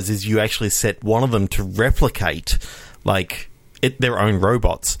realize is you actually set one of them to replicate their own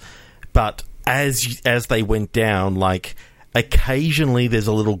robots, but as they went down, like occasionally there's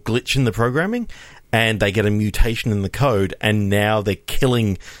a little glitch in the programming, and they get a mutation in the code, and now they're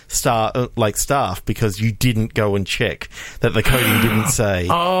killing staff because you didn't go and check that the coding didn't say.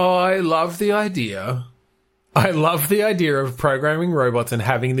 Oh, I love the idea. Of programming robots and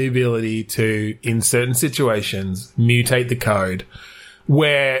having the ability to, in certain situations, mutate the code,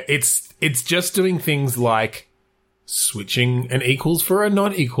 where it's just doing things like switching an equals for a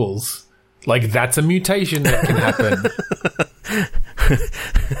not equals. Like, that's a mutation that can happen.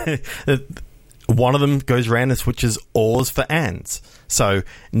 One of them goes around and switches ors for ands. So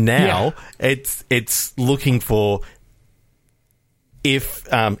now it's looking for if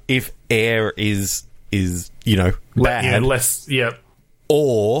air is bad,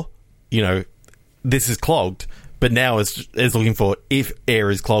 or this is clogged. But now it's looking for if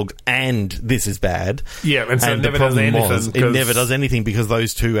air is clogged and this is bad. Yeah, and so it never does anything. It never does anything because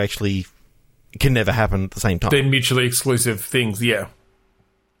those two actually can never happen at the same time. They're mutually exclusive things. Yeah.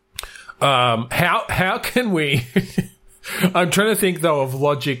 How can we? I'm trying to think though of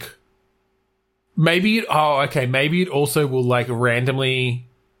logic. Maybe it also will like randomly.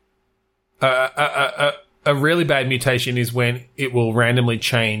 A really bad mutation is when it will randomly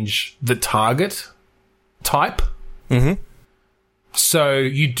change the target type. Mm-hmm. So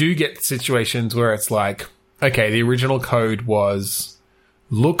you do get situations where it's like, okay, the original code was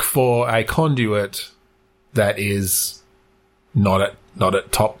look for a conduit that is not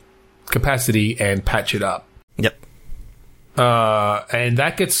at top capacity and patch it up. Yep. And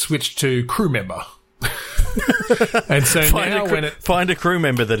that gets switched to crew member. And so find a crew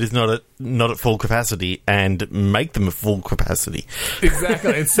member that is not at full capacity and make them at full capacity.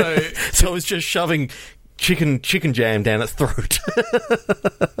 Exactly. And so it's just shoving chicken jam down its throat.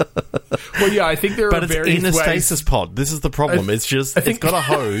 Well, yeah, I think there but are it's various in a ways. stasis pod. This is the problem. It's just it's got a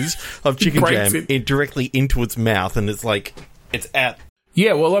hose of chicken breaks jam directly into its mouth, and it's like it's out.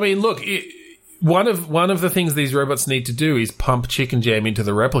 Yeah, well, I mean, look, one of the things these robots need to do is pump chicken jam into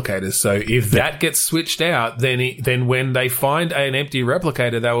the replicators. So if that gets switched out, then when they find an empty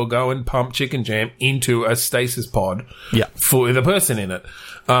replicator, they will go and pump chicken jam into a stasis pod for the person in it.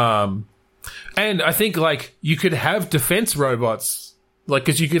 And I think, like, you could have defense robots, like,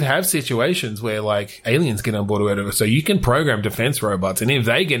 because you could have situations where, like, aliens get on board or whatever, so you can program defense robots, and if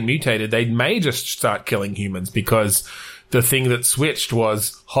they get mutated, they may just start killing humans because the thing that switched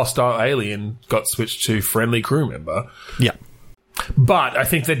was hostile alien got switched to friendly crew member. Yeah. But I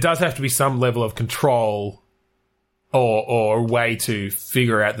think there does have to be some level of control or a way to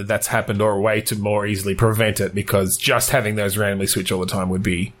figure out that that's happened or a way to more easily prevent it, because just having those randomly switch all the time would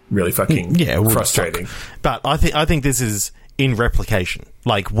be really fucking frustrating. But I think this is in replication.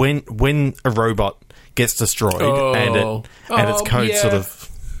 Like when a robot gets destroyed and its code sort of...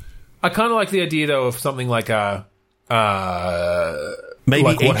 I kind of like the idea, though, of something like a... maybe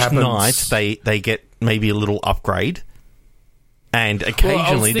like each night they get maybe a little upgrade, and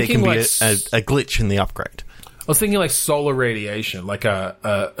occasionally there can be a glitch in the upgrade. I was thinking like solar radiation, like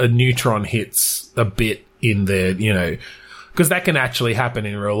a neutron hits a bit in there, you know, because that can actually happen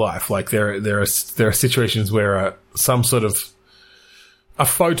in real life. Like there are situations where some sort of a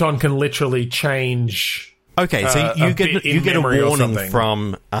photon can literally change. Okay, so you get a warning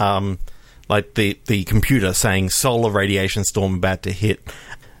from like the computer saying solar radiation storm about to hit,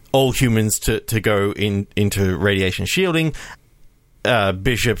 all humans to go into radiation shielding.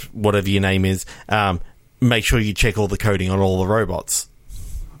 Bishop, whatever your name is, make sure you check all the coding on all the robots,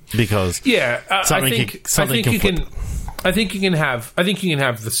 because I think you can have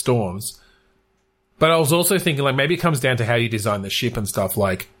the storms. But I was also thinking, like, maybe it comes down to how you design the ship and stuff.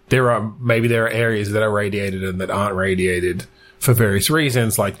 Like, there are areas that are radiated and that aren't radiated for various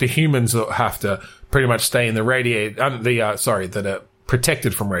reasons. Like, the humans have to pretty much stay in the that are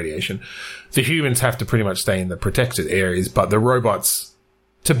protected from radiation. The humans have to pretty much stay in the protected areas, but the robots,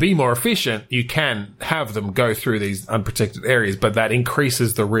 to be more efficient, you can have them go through these unprotected areas, but that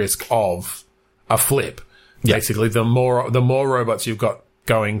increases the risk of a flip. Yep. Basically, the more robots you've got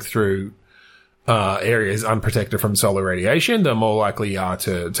going through areas unprotected from solar radiation, the more likely you are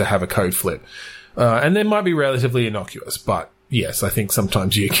to have a code flip. And they might be relatively innocuous, but yes, I think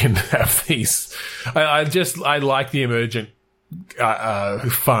sometimes you can have these. I like the emergent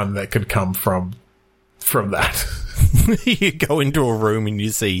fun that could come from that. You go into a room and you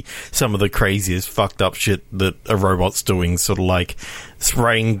see some of the craziest fucked up shit that a robot's doing, sort of like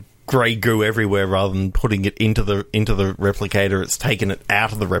spraying grey goo everywhere rather than putting it into the replicator. It's taken it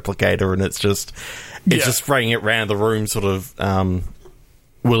out of the replicator and it's just spraying it around the room sort of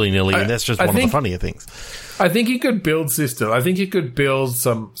willy-nilly, and that's just one of the funnier things. I think you could build systems. I think you could build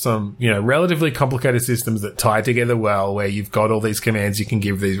some relatively complicated systems that tie together well, where you've got all these commands you can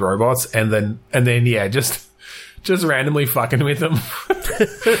give these robots, and then just randomly fucking with them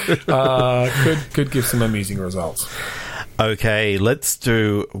could give some amusing results. Okay, let's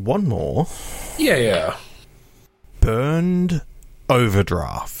do one more. Yeah. Burned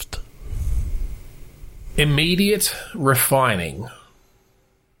overdraft. Immediate refining.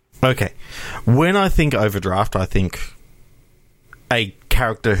 Okay. When I think overdraft, I think a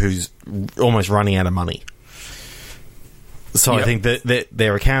character who's almost running out of money. So I think that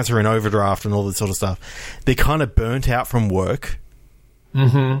their accounts are in overdraft and all this sort of stuff. They're kind of burnt out from work.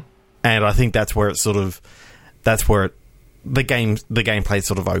 Mm-hmm. And I think that's where the gameplay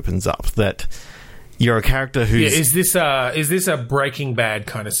sort of opens up, that you're a character who's... Yeah, is this a Breaking Bad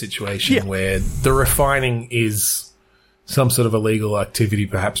kind of situation where the refining is some sort of illegal activity,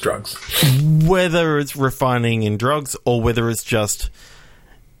 perhaps drugs? Whether it's refining in drugs or whether it's just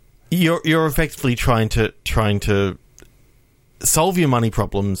you're effectively trying to solve your money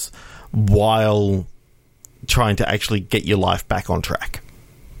problems while trying to actually get your life back on track.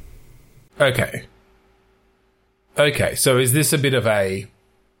 Okay, so is this a bit of a...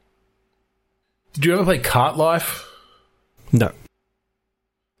 Did you ever play Cart Life? No. It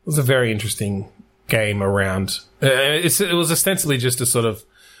was a very interesting game around... it was ostensibly just a sort of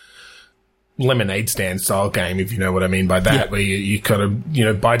lemonade stand style game, if you know what I mean by that, where you kind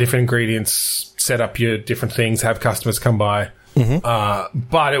of, buy different ingredients, set up your different things, have customers come by. Mm-hmm.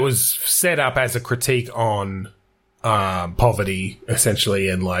 But it was set up as a critique on poverty, essentially,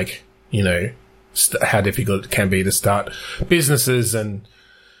 and how difficult it can be to start businesses, and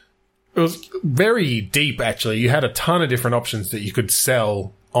it was very deep, actually. You had a ton of different options that you could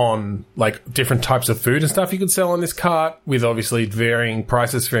sell on like different types of food and stuff you could sell on this cart, with obviously varying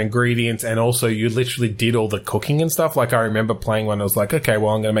prices for ingredients, and also you literally did all the cooking and stuff. Like I remember playing one, I was like, okay,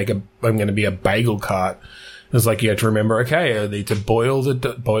 well I'm going to be a bagel cart. It was like you had to remember, okay, I need to boil the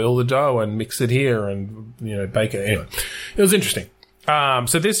dough and mix it here and, you know, bake it. Anyway, it was interesting.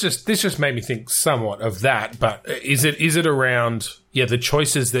 So this just made me think somewhat of that. But is it around the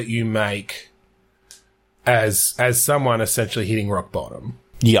choices that you make as someone essentially hitting rock bottom?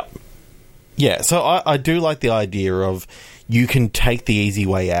 Yeah. Yeah, so I do like the idea of you can take the easy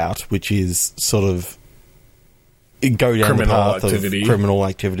way out, which is sort of go down the path of criminal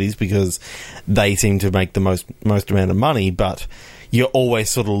activities because they seem to make the most amount of money, but you're always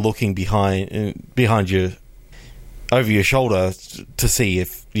sort of looking behind you, over your shoulder, to see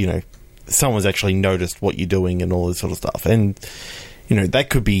if, you know, someone's actually noticed what you're doing and all this sort of stuff. And, you know, that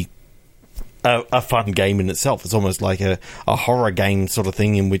could be a fun game in itself. It's almost like a horror game sort of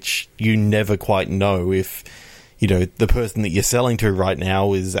thing in which you never quite know if, you know, the person that you're selling to right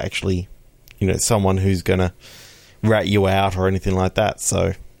now is actually, you know, someone who's going to rat you out or anything like that.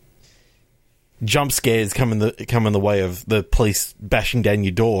 So jump scares come in the way of the police bashing down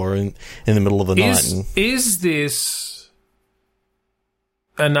your door in the middle of the night. Is this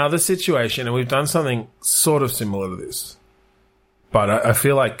another situation? And we've done something sort of similar to this, but I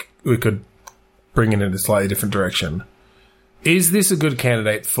feel like we could bring it in a slightly different direction. Is this a good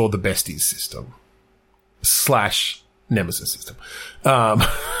candidate for the Besties system / Nemesis system,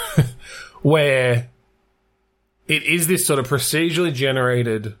 where it is this sort of procedurally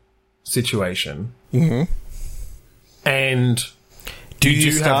generated situation, and do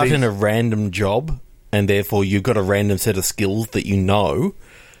you start in a random job, and therefore you've got a random set of skills that you know?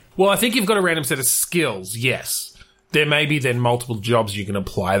 Well, I think you've got a random set of skills, yes. There may be then multiple jobs you can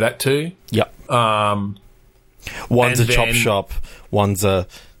apply that to. Yep. One's a chop shop, one's a,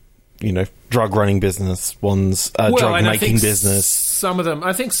 you know, drug running business, one's a drug making business.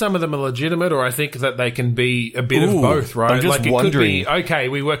 I think some of them are legitimate, or I think that they can be a bit of both, right? I'm just wondering. It could be, okay,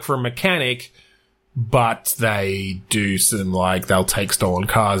 we work for a mechanic, but they do some, like, they'll take stolen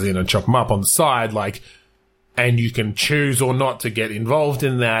cars in and chop them up on the side, like, and you can choose or not to get involved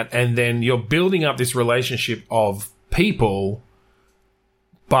in that, and then you're building up this relationship of people,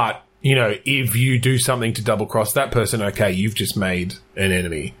 but, you know, if you do something to double cross that person, okay, you've just made an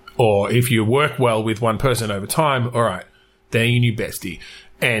enemy. Or if you work well with one person over time, all right, they're your new bestie.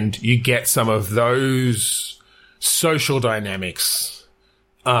 And you get some of those social dynamics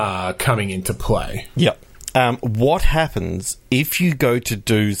coming into play. Yep. What happens if you go to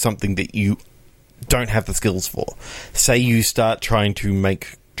do something that you don't have the skills for? Say you start trying to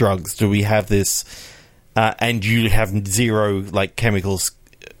make drugs. Do we have this... and you have zero, like, chemical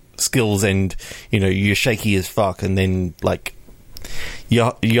skills, and, you know, you're shaky as fuck, and then, like,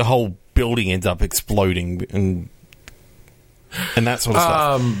 your whole building ends up exploding and that sort of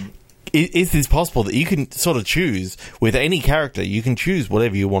stuff. Is this possible that you can sort of choose with any character? You can choose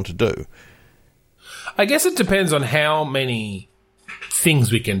whatever you want to do. I guess it depends on how many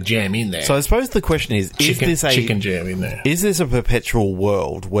things we can jam in there. So I suppose the question is chicken jam in there? Is this a perpetual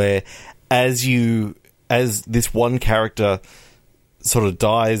world where as this one character sort of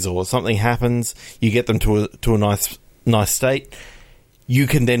dies or something happens, you get them to a nice state, you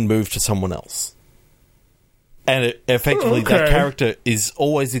can then move to someone else, and effectively that character is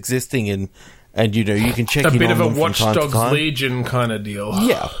always existing, and you know, you can check in on them from time to time. A bit of a Watch Dogs Legion kind of deal.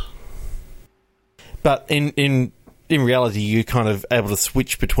 Yeah, but in reality, you're kind of able to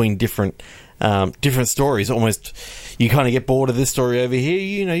switch between different stories. Almost, you kind of get bored of this story over here,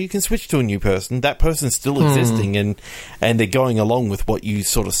 you know, you can switch to a new person. That person's still existing, and they're going along with what you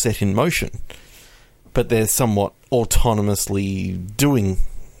sort of set in motion, but they're somewhat autonomously doing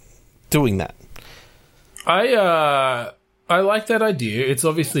that. I like that idea. It's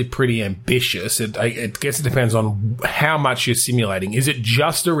obviously pretty ambitious. I guess it depends on how much you're simulating. Is it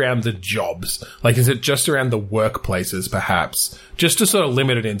just around the jobs? Like, is it just around the workplaces, perhaps? Just to sort of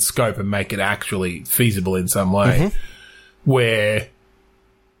limit it in scope and make it actually feasible in some way. Where,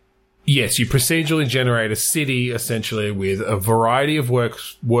 yes, you procedurally generate a city, essentially, with a variety of work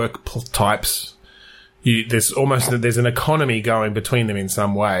types. There's an economy going between them in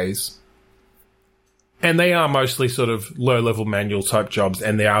some ways. And they are mostly sort of low-level manual type jobs,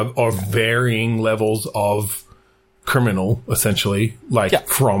 and they are of varying levels of criminal, essentially. Like,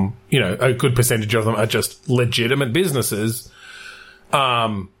 from, you know, a good percentage of them are just legitimate businesses.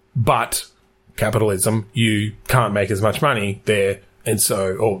 But capitalism, you can't make as much money there, and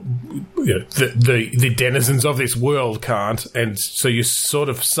so, or, you know, the denizens of this world can't, and so you sort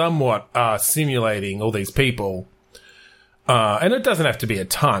of somewhat are simulating all these people. And it doesn't have to be a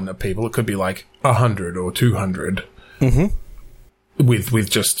ton of people. It could be like 100 or 200 with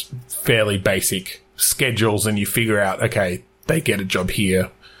just fairly basic schedules, and you figure out, okay, they get a job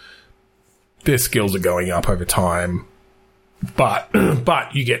here. Their skills are going up over time. But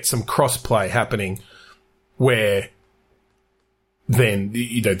you get some cross-play happening where then,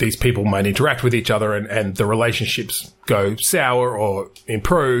 these people might interact with each other and the relationships go sour or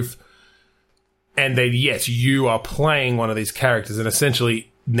improve. And then, yes, you are playing one of these characters and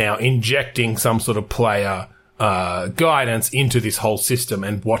essentially now injecting some sort of player guidance into this whole system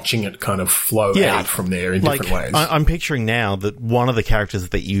and watching it kind of flow out from there in different ways. I'm picturing now that one of the characters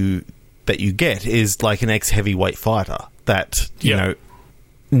that you get is like an ex-heavyweight fighter that, you know,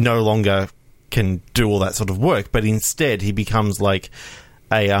 no longer can do all that sort of work, but instead he becomes like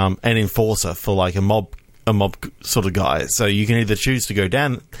an enforcer for like a mob sort of guy. So you can either choose to go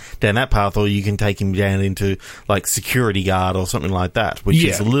down that path, or you can take him down into like security guard or something like that, which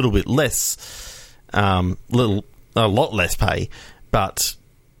is a little bit less, a lot less pay, but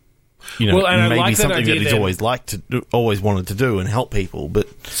maybe like something that he's always wanted to do and help people. But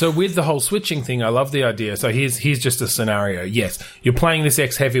so with the whole switching thing, I love the idea. So here's just a scenario. Yes, you're playing this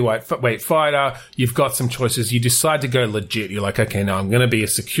ex-heavyweight fighter. You've got some choices. You decide to go legit. You're like, okay, no, I'm going to be a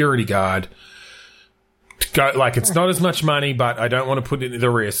security guard. It's not as much money, but I don't want to put it in the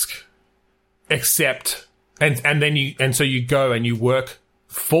risk. Except, so you go and you work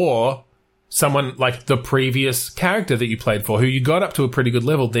for someone like the previous character that you played for, who you got up to a pretty good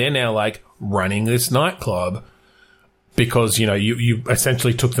level. They're now like running this nightclub because, you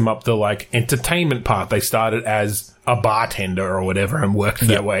essentially took them up the like entertainment path. They started as a bartender or whatever and worked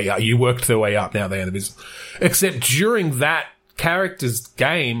their way up. You worked their way up. Now they're in the business. Except during that character's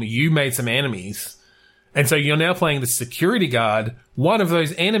game, you made some enemies. And so you're now playing the security guard. One of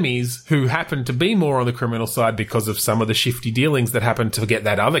those enemies who happened to be more on the criminal side because of some of the shifty dealings that happened to get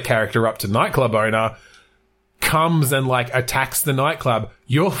that other character up to nightclub owner comes and like attacks the nightclub.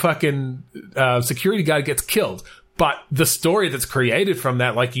 Your fucking security guard gets killed. But the story that's created from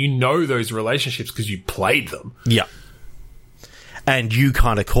that, like, those relationships because you played them. Yeah. And you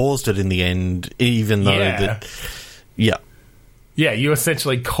kind of caused it in the end, even though Yeah, you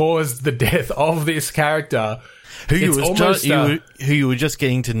essentially caused the death of this character who you were just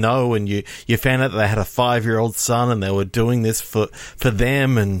getting to know, and you found out that they had a 5-year-old son and they were doing this for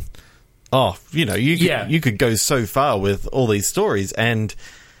them, and you could go so far with all these stories. And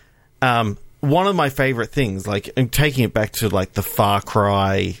one of my favorite things, like, I'm taking it back to like the Far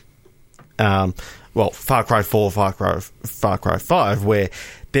Cry, Far Cry 4, Far Cry 5, where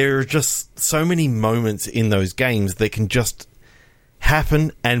there are just so many moments in those games that can just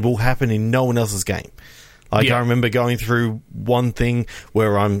happen and will happen in no one else's game. I remember going through one thing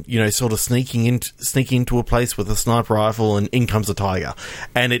where I'm, sort of sneaking into a place with a sniper rifle, and in comes a tiger,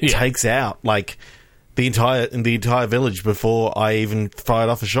 and it takes out like the entire village before I even fired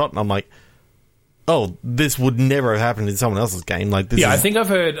off a shot. And I'm like, oh, this would never have happened in someone else's game. Like this. I think I've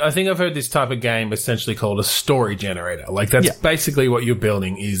heard this type of game essentially called a story generator. Like that's basically what you're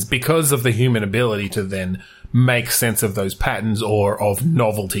building, is because of the human ability to then make sense of those patterns or of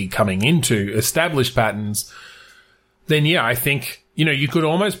novelty coming into established patterns. Then I think you could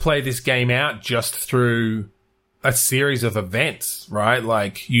almost play this game out just through a series of events, right?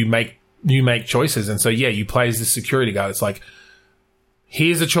 Like you make choices, and so you play as the security guard. It's like,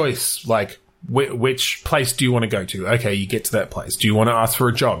 here's a choice, like, which place do you want to go to? Okay, you get to that place. Do you want to ask for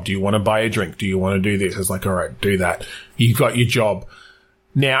a job? Do you want to buy a drink? Do you want to do this? It's like, all right, do that. You've got your job.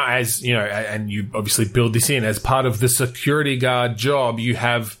 Now, as and you obviously build this in as part of the security guard job, you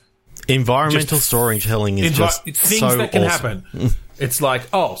have environmental storytelling is just things so that can awesome. happen. It's like,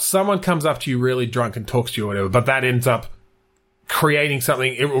 oh, someone comes up to you really drunk and talks to you or whatever, but that ends up creating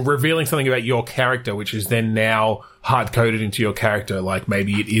something, revealing something about your character, which is then now hard-coded into your character. Like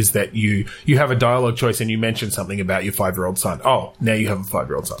maybe it is that you have a dialogue choice and you mention something about your 5-year-old son. Oh, now you have a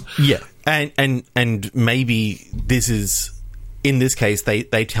 5-year-old son. Yeah. And maybe this is, in this case,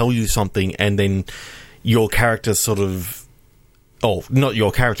 they tell you something and then your character sort of, not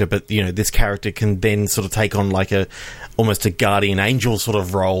your character, but, this character can then sort of take on like almost a guardian angel sort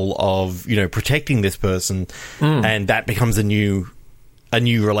of role of, protecting this person. And that becomes a new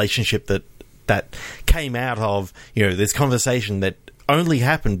relationship that came out of, this conversation that only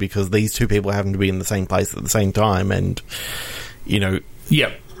happened because these two people happened to be in the same place at the same time. And,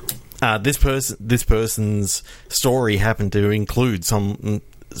 this person's story happened to include some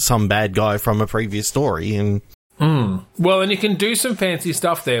bad guy from a previous story. And well, and you can do some fancy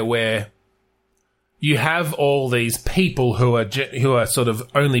stuff there where you have all these people who are sort of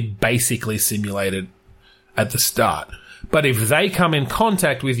only basically simulated at the start, But if they come in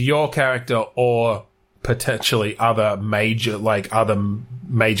contact with your character or potentially other major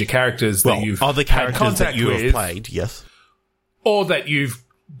characters that you've other had characters contact that you with, have played, yes, or that you've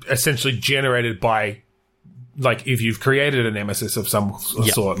essentially generated by, like, if you've created a nemesis of some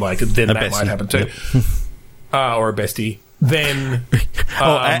sort, like, then that bestie. might happen too, or a bestie. Then,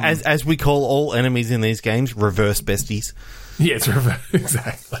 as we call all enemies in these games, reverse besties. yeah, it's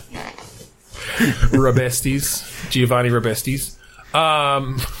exactly Rabesties, Giovanni Rabesties.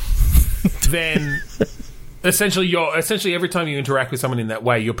 Then. Essentially every time you interact with someone in that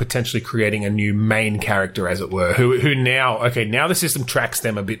way, you're potentially creating a new main character, as it were, who now the system tracks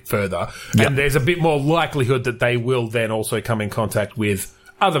them a bit further, and there's a bit more likelihood that they will then also come in contact with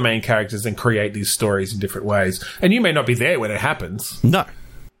other main characters and create these stories in different ways. And you may not be there when it happens. No.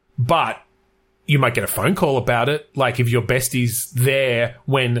 But you might get a phone call about it, like if your bestie's there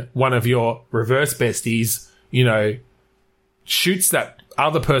when one of your reverse besties, shoots that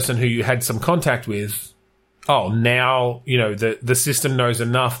other person who you had some contact with. Oh, now, the system knows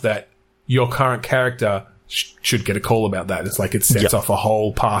enough that your current character should get a call about that. It's like it sets off a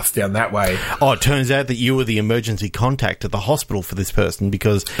whole path down that way. Oh, it turns out that you were the emergency contact at the hospital for this person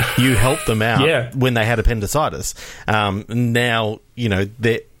because you helped them out when they had appendicitis. Now,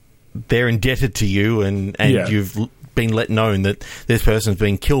 they're indebted to you and you've been let known that this person's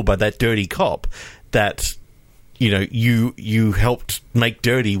been killed by that dirty cop that, you helped make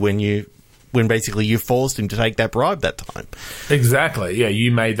dirty when basically you forced him to take that bribe that time. Exactly. Yeah,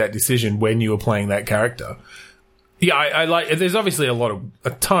 you made that decision when you were playing that character. Yeah, I like. There's obviously a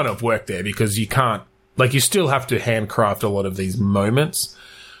ton of work there because you can't, you still have to handcraft a lot of these moments.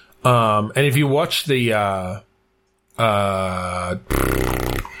 And if you watch the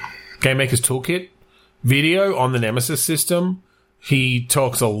Game Maker's Toolkit video on the Nemesis system, he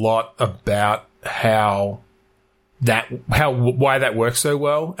talks a lot about why that works so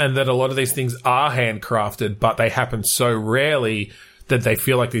well, and that a lot of these things are handcrafted, but they happen so rarely that they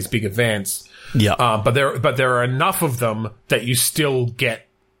feel like these big events. Yeah. But there are enough of them that you still get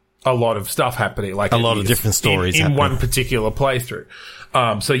a lot of stuff happening, like a lot of different stories in one particular playthrough.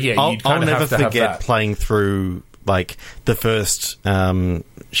 So yeah, I'll never forget playing through the first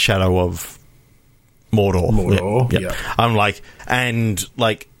Shadow of Mordor. Yeah. I'm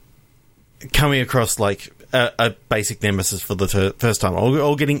coming across a basic nemesis for the first time,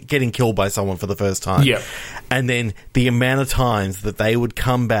 or getting killed by someone for the first time. Yeah. And then the amount of times that they would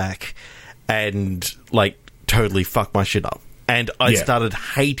come back and totally fuck my shit up. And I started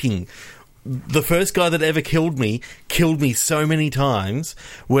hating the first guy that ever killed me so many times.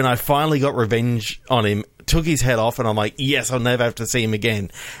 When I finally got revenge on him, took his head off, and I'm like, yes, I'll never have to see him again.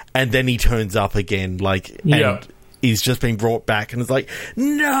 And then he turns up again, and he's just been brought back, and it's like,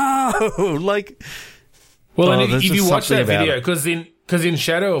 no, Well, and if you watch that video, because in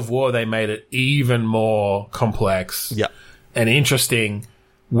Shadow of War they made it even more complex, and interesting.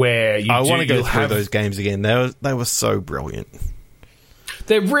 Where I want to go through those games again. They were so brilliant.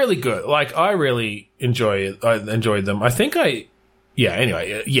 They're really good. I really enjoy it. I enjoyed them. I think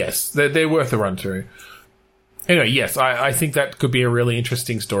anyway, yes, they're worth a run through. Anyway, yes, I think that could be a really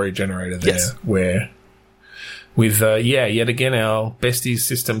interesting story generator there. Yes. Where. With, yet again, our besties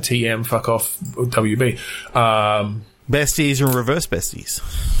system TM, fuck off, WB. Besties and reverse besties.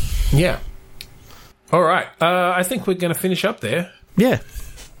 Yeah. All right. I think we're going to finish up there. Yeah.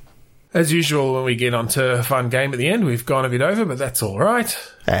 As usual, when we get onto a fun game at the end, we've gone a bit over, but that's all right.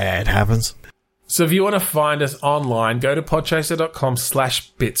 It happens. So if you want to find us online, go to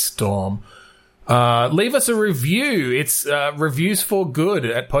podchaser.com/bitstorm. Leave us a review. It's reviews for good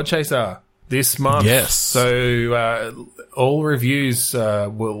at Podchaser this month. Yes. So all reviews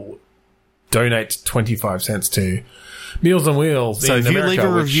will donate 25 cents to Meals on Wheels. So if America, you leave a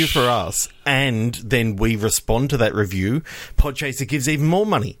review for us and then we respond to that review, Podchaser gives even more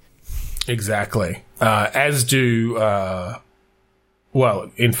money. Exactly. As do,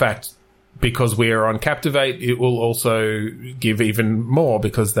 in fact, because we are on Captivate, it will also give even more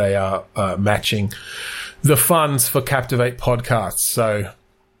because they are matching the funds for Captivate podcasts. So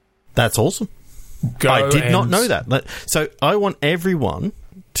that's awesome. I did not know that. So I want everyone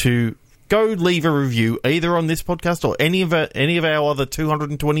to go leave a review either on this podcast or any of our other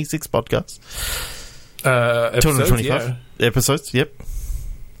 226 podcasts. 225 episodes. Yep.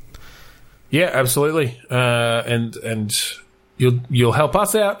 Yeah, absolutely. And you'll help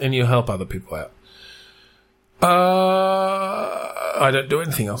us out and you'll help other people out. I don't do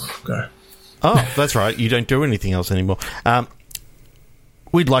anything else. Go. Oh, that's right. You don't do anything else anymore.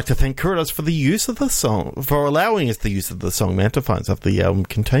 We'd like to thank Kuritos for the use of the song, for allowing us the use of the song Manta Finds of the album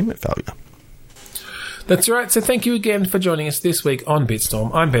Containment Failure. That's right. So thank you again for joining us this week on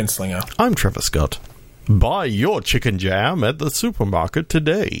Bitstorm. I'm Ben Slinger. I'm Trevor Scott. Buy your chicken jam at the supermarket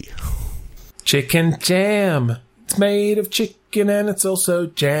today. Chicken jam. It's made of chicken and it's also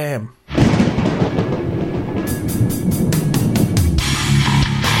jam.